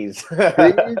PhDs.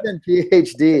 Trees and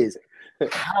PhDs.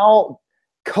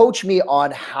 Coach me on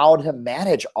how to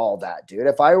manage all that, dude.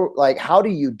 How do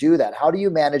you do that? How do you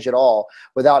manage it all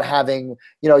without having,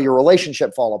 your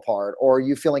relationship fall apart, or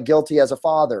you feeling guilty as a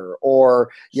father, or,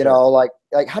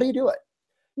 how do you do it?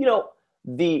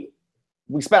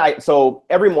 So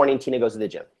every morning Tina goes to the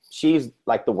gym. She's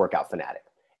like the workout fanatic,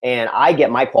 and I get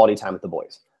my quality time with the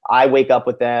boys. I wake up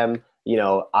with them,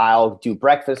 I'll do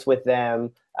breakfast with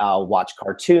them. I'll watch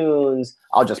cartoons.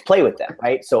 I'll just play with them,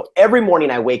 right? So every morning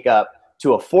I wake up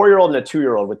to a 4-year-old and a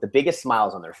 2-year-old with the biggest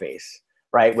smiles on their face,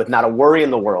 right? With not a worry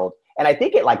in the world. And I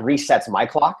think it like resets my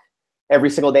clock every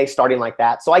single day starting like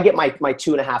that. So I get my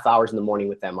 2.5 hours in the morning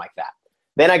with them like that.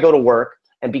 Then I go to work.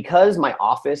 And because my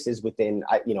office is within,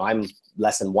 I'm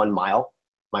less than 1 mile,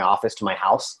 my office to my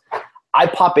house, I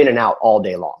pop in and out all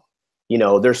day long.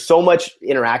 There's so much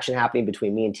interaction happening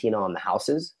between me and Tina on the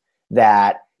houses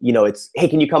that, it's, hey,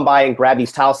 can you come by and grab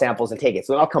these tile samples and take it?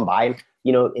 So I'll come by and,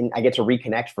 and I get to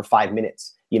reconnect for 5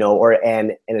 minutes,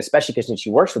 and especially because she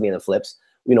works with me in the flips,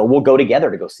 we'll go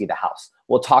together to go see the house.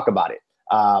 We'll talk about it.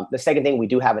 The second thing, we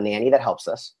do have a nanny that helps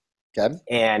us. Okay.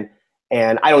 And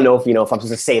I don't know if, if I'm supposed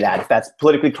to say that, if that's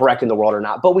politically correct in the world or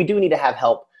not, but we do need to have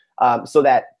help so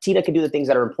that Tina can do the things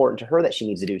that are important to her that she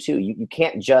needs to do too. You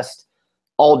can't just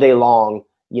all day long,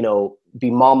 be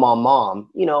mom.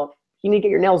 You need to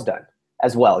get your nails done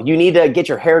as well. You need to get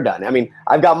your hair done. I mean,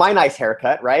 I've got my nice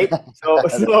haircut, right? So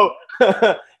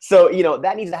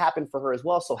that needs to happen for her as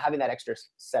well. So having that extra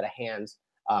set of hands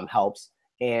helps.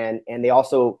 And they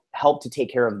also help to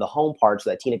take care of the home part so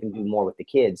that Tina can do more with the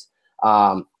kids.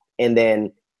 And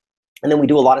then we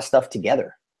do a lot of stuff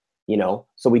together,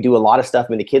 so we do a lot of stuff. I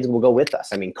mean, the kids will go with us.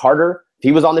 I mean, Carter, if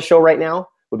he was on the show right now,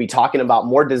 would be talking about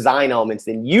more design elements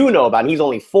than about. And he's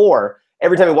only 4.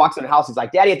 Every time he walks in the house, he's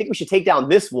like, Daddy, I think we should take down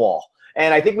this wall.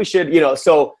 And I think we should,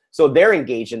 so they're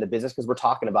engaged in the business because we're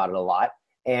talking about it a lot.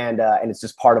 And it's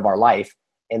just part of our life.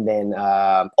 And then,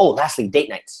 lastly, date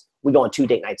nights. We go on 2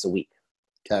 date nights a week.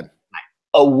 Okay.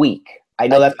 A week. I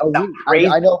know that's crazy.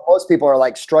 I know most people are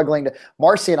like struggling to.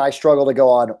 Marcy and I struggle to go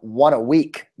on 1 a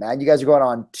week. Man, you guys are going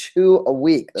on 2 a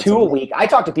week. That's 2 a week. I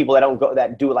talk to people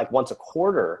that do it like once a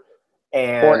quarter,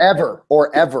 or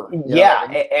ever. Yeah,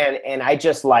 and I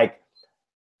just like.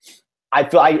 I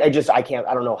can't.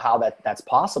 I don't know how that's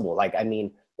possible. Like, I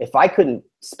mean, if I couldn't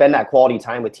spend that quality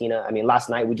time with Tina, I mean, last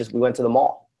night we went to the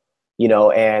mall,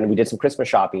 and we did some Christmas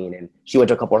shopping, and she went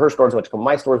to a couple of her stores, went to a couple of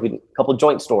my stores, we did a couple of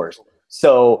joint stores.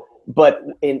 So, but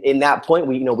in that point,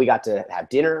 we got to have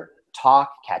dinner,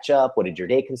 talk, catch up. What did your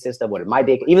day consist of? What did my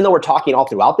day? Even though we're talking all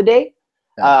throughout the day,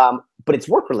 but it's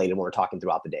work related when we're talking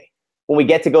throughout the day. When we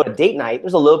get to go to date night,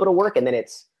 there's a little bit of work, and then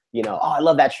it's oh, I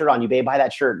love that shirt on you, babe. Buy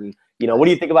that shirt, and what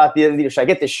do you think about should I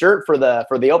get this shirt for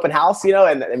the open house?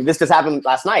 And this just happened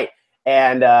last night,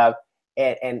 and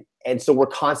so we're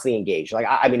constantly engaged. Like,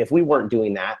 I mean, if we weren't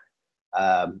doing that,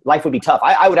 life would be tough.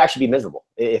 I would actually be miserable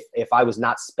if I was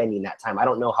not spending that time. I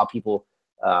don't know how people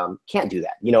can't do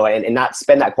that, and not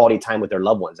spend that quality time with their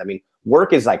loved ones. I mean,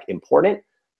 work is like important,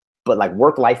 but like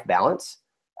work-life balance,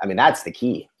 I mean, that's the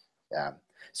key. Yeah.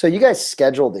 So you guys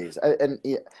schedule these, and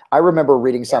I remember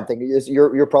reading something.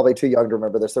 You're probably too young to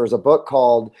remember this. There was a book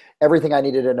called "Everything I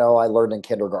Needed to Know I Learned in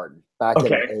Kindergarten" back in the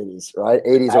 80s, right?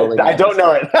 80s, early 90s. I don't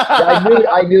know it.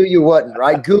 I knew you wouldn't,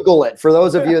 right? Google it. For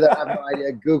those of you that have no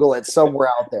idea, Google it somewhere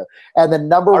out there. And the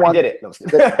number one,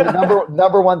 the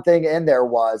number one thing in there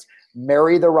was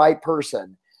marry the right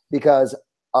person, because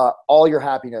all your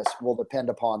happiness will depend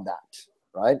upon that,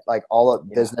 right? Like all of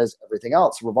business, everything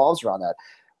else revolves around that.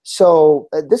 So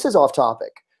this is off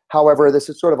topic. However, this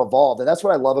has sort of evolved, and that's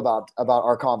what I love about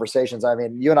our conversations. I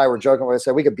mean, you and I were joking when I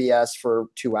said we could BS for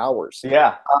 2 hours.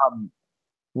 Yeah.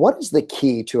 What is the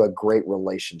key to a great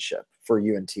relationship for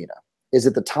you and Tina? Is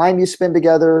it the time you spend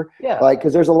together? Yeah. Like,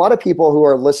 because there's a lot of people who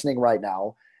are listening right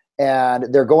now,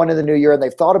 and they're going into the new year and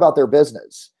they've thought about their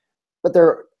business, but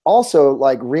they're also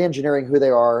like re-engineering who they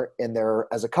are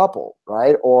as a couple,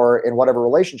 right? Or in whatever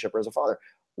relationship, or as a father.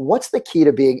 What's the key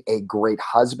to being a great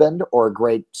husband or a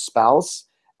great spouse?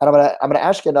 And I'm gonna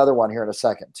ask you another one here in a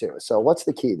second too. So what's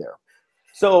the key there?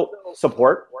 So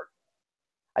support.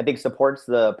 I think support's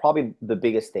probably the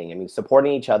biggest thing. I mean,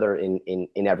 supporting each other in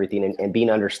everything, and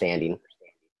being understanding,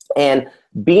 and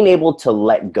being able to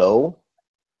let go,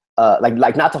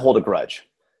 like not to hold a grudge.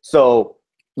 So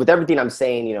with everything I'm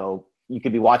saying, you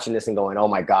could be watching this and going, "Oh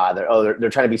my God, they're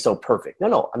trying to be so perfect."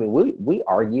 No. I mean, we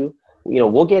argue.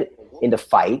 We'll get into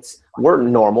fights. We're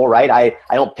normal, right?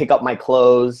 I don't pick up my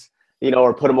clothes,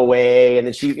 or put them away, and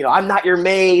then she, I'm not your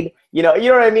maid. You know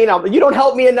what I mean? You don't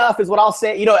help me enough is what I'll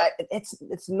say.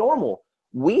 It's normal.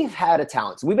 We've had a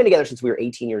talent. So we've been together since we were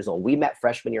 18 years old. We met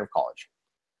freshman year of college,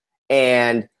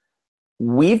 and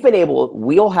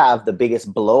we'll have the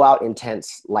biggest blowout,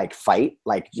 intense like fight,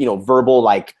 like verbal,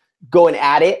 like going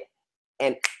at it,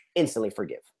 and instantly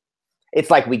forgive. It's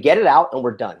like we get it out and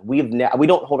we're done. We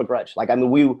don't hold a grudge. Like, I mean,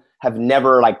 we have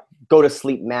never like go to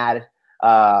sleep mad,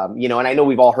 and I know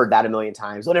we've all heard that a million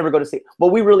times. Don't ever go to sleep, but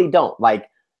we really don't. Like,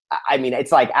 I mean,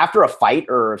 it's like after a fight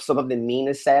or something mean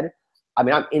is said, I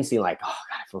mean, I'm instantly like, oh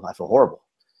God, I feel horrible,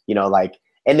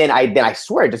 and then I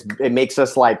swear it makes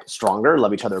us like stronger,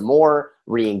 love each other more,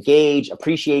 re-engage,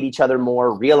 appreciate each other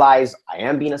more, realize I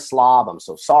am being a slob. I'm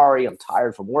so sorry. I'm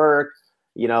tired from work,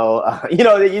 and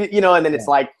then it's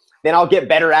like, then I'll get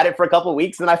better at it for a couple of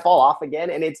weeks, and then I fall off again,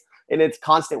 and it's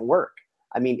constant work.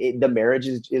 I mean, the marriage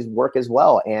is work as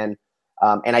well, and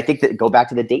I think that go back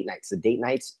to the date nights. The date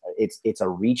nights, it's a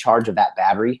recharge of that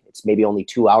battery. It's maybe only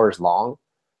 2 hours long,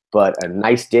 but a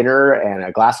nice dinner and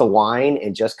a glass of wine,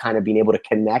 and just kind of being able to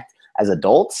connect as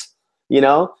adults, you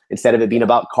know, instead of it being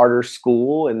about Carter's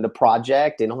school and the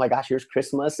project and, oh my gosh, here's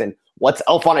Christmas and what's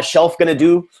Elf on a Shelf going to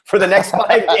do for the next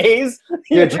 5 days.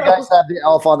 Dude, you guys have the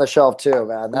Elf on the Shelf too,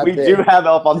 man. We do have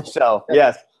Elf on the Shelf.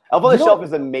 Yes. Elf on the Shelf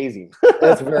is amazing.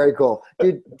 It's very cool.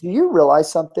 Dude, do you realize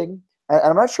something? And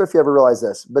I'm not sure if you ever realize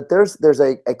this, but there's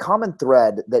a common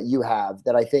thread that you have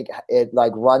that I think it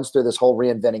like runs through this whole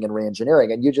reinventing and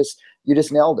reengineering, and you just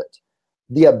nailed it.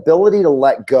 The ability to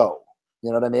let go. You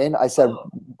know what I mean?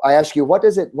 I asked you, what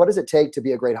does it take to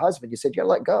be a great husband? You said you gotta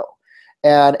let go.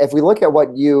 And if we look at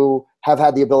what you have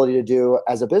had the ability to do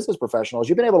as a business professional, is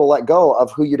you've been able to let go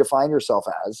of who you define yourself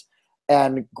as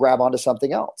and grab onto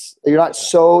something else. You're not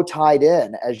so tied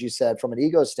in, as you said, from an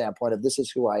ego standpoint of this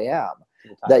is who I am,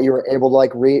 that you're able to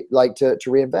to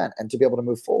reinvent and to be able to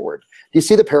move forward. Do you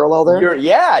see the parallel there?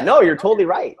 You're totally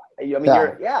right. I mean,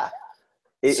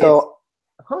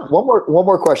 one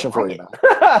more question for you, man.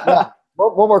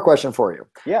 One more question for you.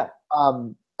 Yeah.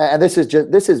 And this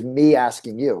is me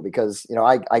asking you because, you know,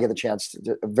 I get the chance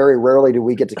to, very rarely do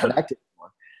we get to connect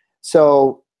anymore.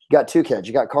 So you got 2 kids,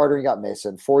 you got Carter and you got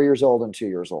Mason, 4 years old and 2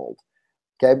 years old.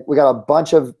 Okay. We got a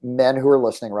bunch of men who are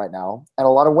listening right now and a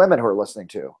lot of women who are listening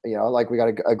too. You know, like we got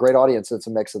a great audience that's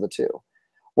a mix of the two.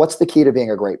 What's the key to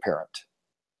being a great parent?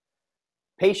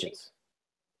 Patience.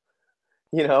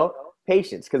 You know,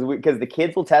 patience, because the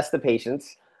kids will test the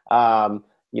patience.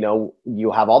 You know,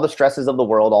 you have all the stresses of the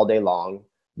world all day long,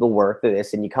 the work,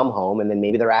 this, and you come home and then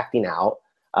maybe they're acting out.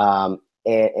 And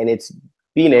it's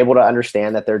being able to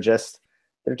understand that they're just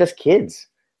kids.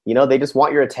 You know, they just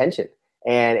want your attention.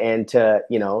 And to,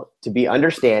 you know, to be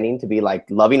understanding, to be like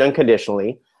loving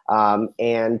unconditionally,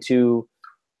 and to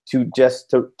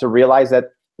realize that,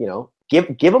 you know,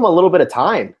 give them a little bit of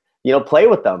time, you know, play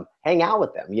with them, hang out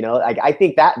with them, you know, I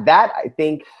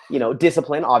think, you know,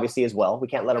 discipline obviously as well. We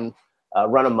can't let them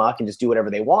run amok and just do whatever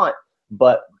they want,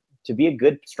 but to be a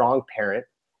good, strong parent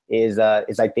is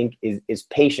I think is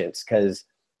patience. Cause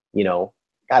you know,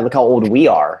 God, look how old we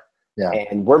are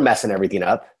and we're messing everything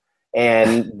up.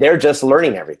 And they're just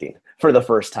learning everything for the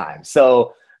first time.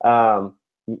 So, I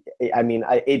mean,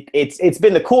 it's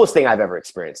been the coolest thing I've ever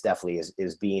experienced. Definitely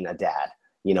is being a dad.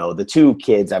 You know, the 2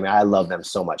 kids. I mean, I love them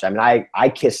so much. I mean, I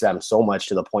kiss them so much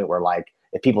to the point where, like,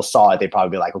 if people saw it, they'd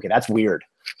probably be like, "Okay, that's weird.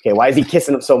 Okay, why is he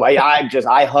kissing them so much?"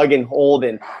 I hug and hold,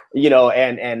 and you know,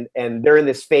 and they're in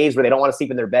this phase where they don't want to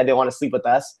sleep in their bed. They want to sleep with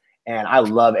us, and I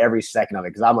love every second of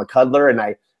it because I'm a cuddler, and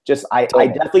I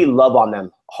definitely love on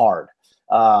them hard.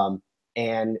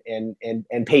 And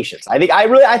patience. I think I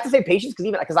have to say patience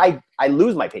because I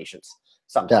lose my patience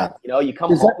sometimes. You know, you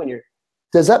come home and you're.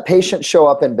 Does that patience show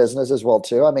up in business as well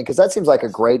too? I mean, because that seems like a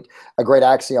great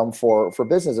axiom for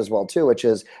business as well too, which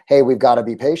is, hey, we've got to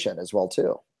be patient as well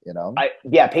too. You know.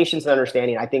 Patience and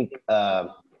understanding. I think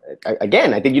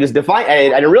again, I think you just define. I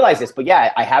didn't realize this, but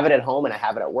yeah, I have it at home and I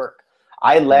have it at work.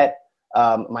 I let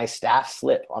my staff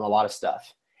slip on a lot of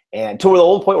stuff, and to the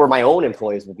whole point where my own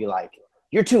employees would be like,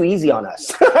 "You're too easy on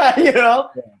us," you know?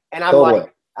 And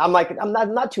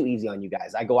I'm not too easy on you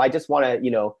guys. I just want to,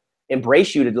 you know,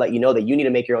 embrace you to let you know that you need to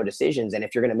make your own decisions. And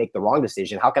if you're going to make the wrong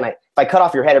decision, if I cut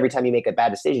off your head every time you make a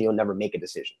bad decision, you'll never make a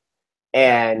decision.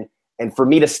 And for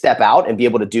me to step out and be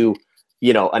able to do,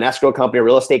 you know, an escrow company, a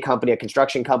real estate company, a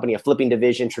construction company, a flipping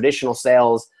division, traditional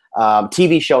sales,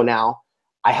 TV show now,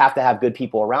 I have to have good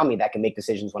people around me that can make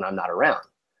decisions when I'm not around.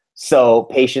 So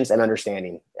patience and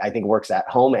understanding, I think, works at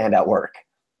home and at work.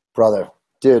 Brother,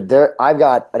 dude, I've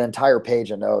got an entire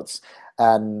page of notes,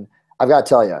 and I've got to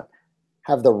tell you,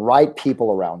 have the right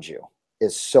people around you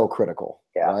is so critical.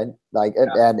 Right? Like,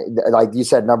 and like you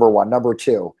said, number 1, number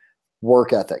 2,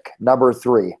 work ethic. Number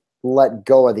 3, let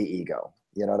go of the ego.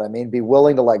 You know what I mean? Be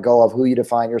willing to let go of who you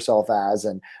define yourself as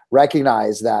and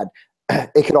recognize that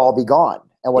it could all be gone.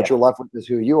 And what you're left with is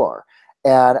who you are.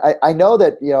 And I know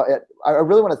that, you know, I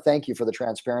really want to thank you for the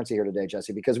transparency here today,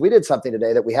 Jesse, because we did something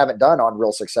today that we haven't done on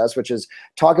Real Success, which is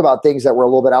talk about things that were a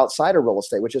little bit outside of real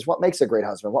estate, which is what makes a great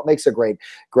husband, what makes a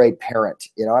great parent,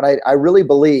 you know. And I really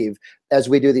believe as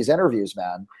we do these interviews,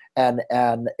 man,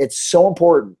 and it's so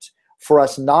important for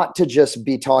us not to just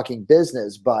be talking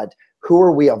business, but who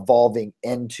are we evolving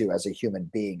into as a human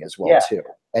being as well too.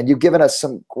 And you've given us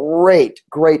some great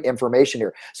information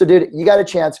here. So dude, you got a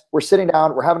chance. We're sitting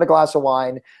down, we're having a glass of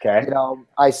wine. Okay. You know,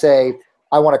 I say,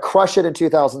 I want to crush it in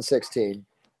 2016.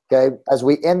 Okay. As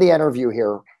we end the interview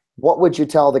here, what would you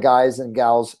tell the guys and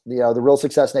gals, you know, the Real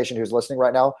Success Nation who's listening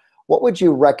right now? What would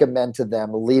you recommend to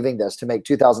them leaving this to make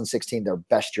 2016 their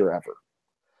best year ever?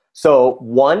 So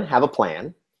 1, have a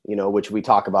plan, you know, which we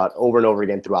talk about over and over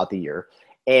again throughout the year,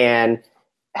 and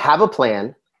have a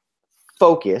plan,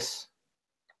 focus,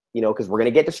 you know, because we're going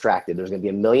to get distracted. There's going to be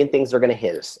a million things that are going to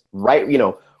hit us, right? You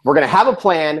know, we're going to have a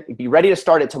plan, be ready to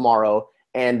start it tomorrow,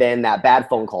 and then that bad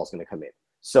phone call is going to come in.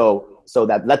 So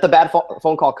that let the bad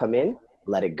phone call come in,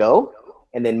 let it go,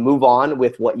 and then move on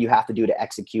with what you have to do to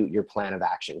execute your plan of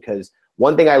action. Because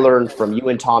one thing I learned from you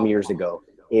and Tom years ago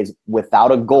is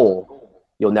without a goal,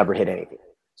 you'll never hit anything.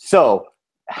 So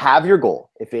have your goal.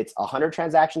 If it's 100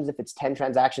 transactions, if it's 10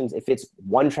 transactions, if it's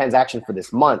one transaction for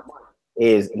this month,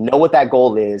 is know what that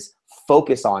goal is,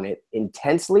 focus on it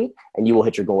intensely, and you will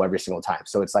hit your goal every single time.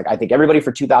 So it's like, I think everybody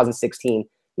for 2016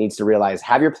 needs to realize,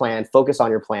 have your plan, focus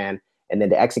on your plan, and then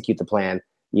to execute the plan,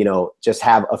 you know, just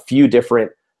have a few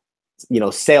different, you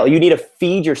know, you need to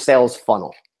feed your sales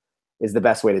funnel is the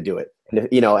best way to do it. And,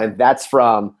 you know, and that's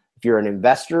from, if you're an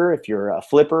investor, if you're a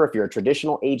flipper, if you're a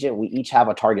traditional agent, we each have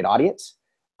a target audience.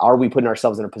 Are we putting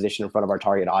ourselves in a position in front of our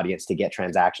target audience to get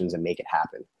transactions and make it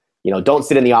happen? You know, don't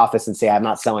sit in the office and say, I'm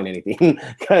not selling anything,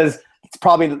 because it's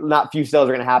probably not few sales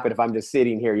are going to happen if I'm just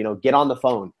sitting here. You know, get on the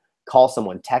phone, call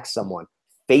someone, text someone,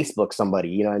 Facebook somebody.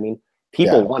 You know what I mean?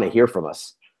 People want to hear from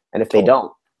us. And if they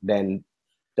don't, then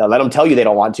they'll let them tell you they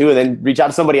don't want to, and then reach out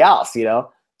to somebody else, you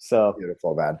know? So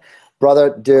beautiful, man.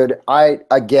 Brother, dude,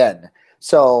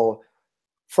 so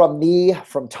from me,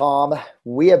 from Tom,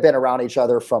 we have been around each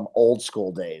other from old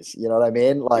school days. You know what I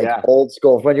mean? Like old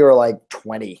school, when you were like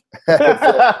 20,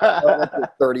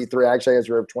 33, actually, as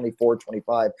you were 24,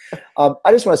 25.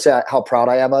 I just want to say how proud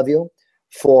I am of you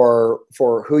for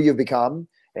who you've become.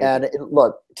 And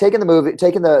look, taking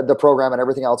the program and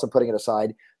everything else and putting it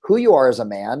aside, who you are as a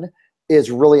man is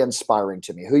really inspiring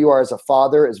to me. Who you are as a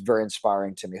father is very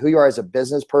inspiring to me. Who you are as a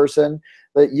business person,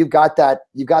 but you've got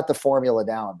the formula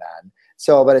down, man.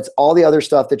 So, but it's all the other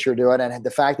stuff that you're doing. And the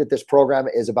fact that this program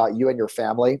is about you and your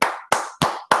family,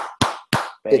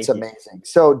 it's amazing.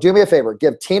 So do me a favor,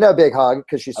 give Tina a big hug,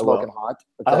 because she's smoking hot.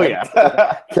 Okay? Oh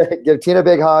yeah. Give Tina a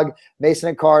big hug. Mason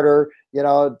and Carter, you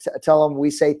know, tell them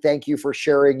we say thank you for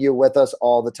sharing you with us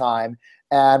all the time.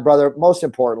 And brother, most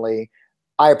importantly,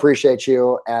 I appreciate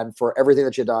you and for everything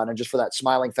that you've done, and just for that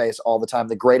smiling face all the time,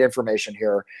 the great information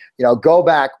here. You know, go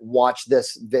back, watch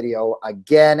this video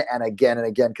again and again and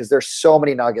again, because there's so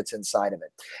many nuggets inside of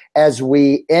it. As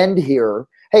we end here,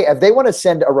 hey, if they want to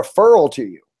send a referral to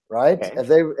you, right? Okay.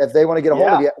 If they want to get a hold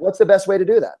of you, what's the best way to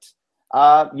do that?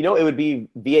 You know, it would be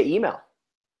via email.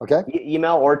 Okay. Via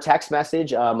email or text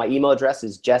message. My email address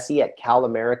is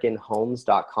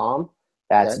jesse@calamericanhomes.com.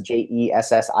 That's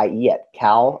JESSIE at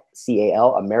Cal,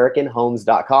 CAL,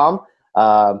 AmericanHomes.com.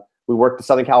 We work the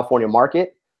Southern California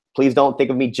market. Please don't think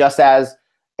of me just as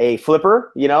a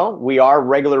flipper. You know, we are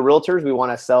regular realtors. We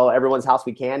want to sell everyone's house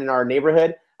we can in our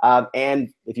neighborhood.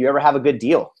 And if you ever have a good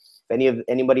deal, if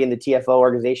anybody in the TFO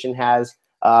organization has,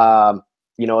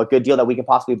 you know, a good deal that we can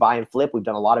possibly buy and flip, we've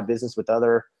done a lot of business with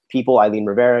other people, Eileen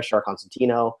Rivera, Shar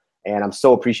Constantino, and I'm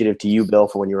so appreciative to you, Bill,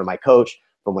 for when you were my coach,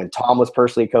 from when Tom was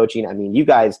personally coaching. I mean, you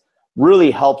guys really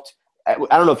helped. I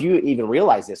don't know if you even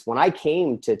realize this. When I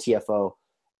came to TFO,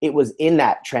 it was in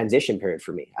that transition period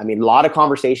for me. I mean, a lot of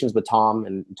conversations with Tom,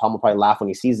 and Tom will probably laugh when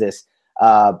he sees this,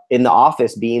 in the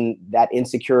office, being that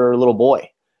insecure little boy,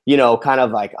 you know, kind of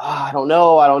like, oh, I don't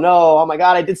know. Oh my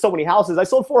God, I did so many houses. I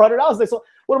sold 400 houses.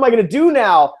 What am I going to do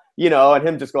now? You know, and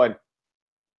him just going,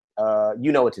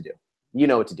 you know what to do. You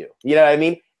know what to do. You know what I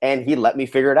mean? And he let me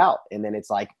figure it out. And then it's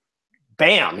like,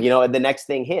 bam, you know, and the next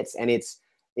thing hits, and it's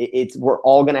we're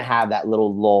all going to have that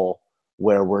little lull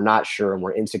where we're not sure and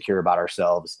we're insecure about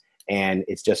ourselves. And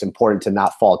it's just important to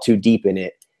not fall too deep in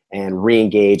it and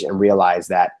re-engage and realize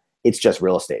that it's just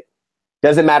real estate.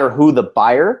 Doesn't matter who the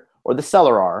buyer or the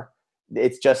seller are.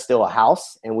 It's just still a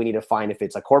house. And we need to find if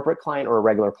it's a corporate client or a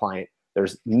regular client.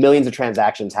 There's millions of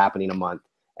transactions happening a month,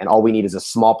 and all we need is a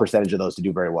small percentage of those to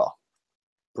do very well.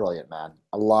 Brilliant, man.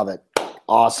 I love it.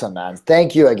 Awesome, man.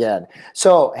 Thank you again.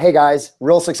 So, hey guys,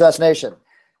 Real Success Nation,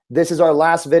 this is our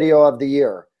last video of the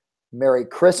year. Merry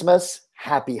Christmas,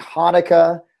 Happy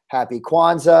Hanukkah, Happy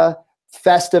Kwanzaa,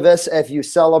 Festivus if you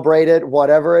celebrate it,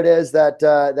 whatever it is that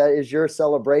is your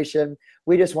celebration.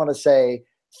 We just want to say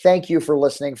thank you for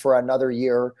listening for another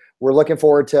year. We're looking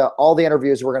forward to all the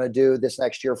interviews we're going to do this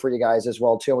next year for you guys as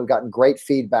well too. We've gotten great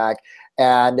feedback,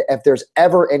 and if there's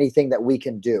ever anything that we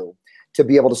can do to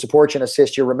be able to support you and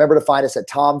assist you, remember to find us at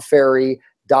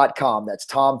tomferry.com. That's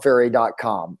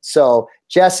tomferry.com. So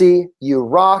Jesse, you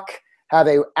rock. Have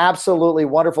a absolutely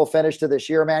wonderful finish to this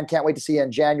year, man. Can't wait to see you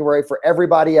in January. For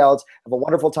everybody else, have a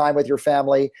wonderful time with your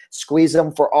family. Squeeze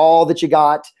them for all that you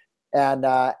got. And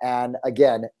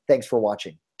again, thanks for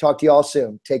watching. Talk to you all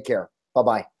soon. Take care.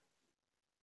 Bye-bye.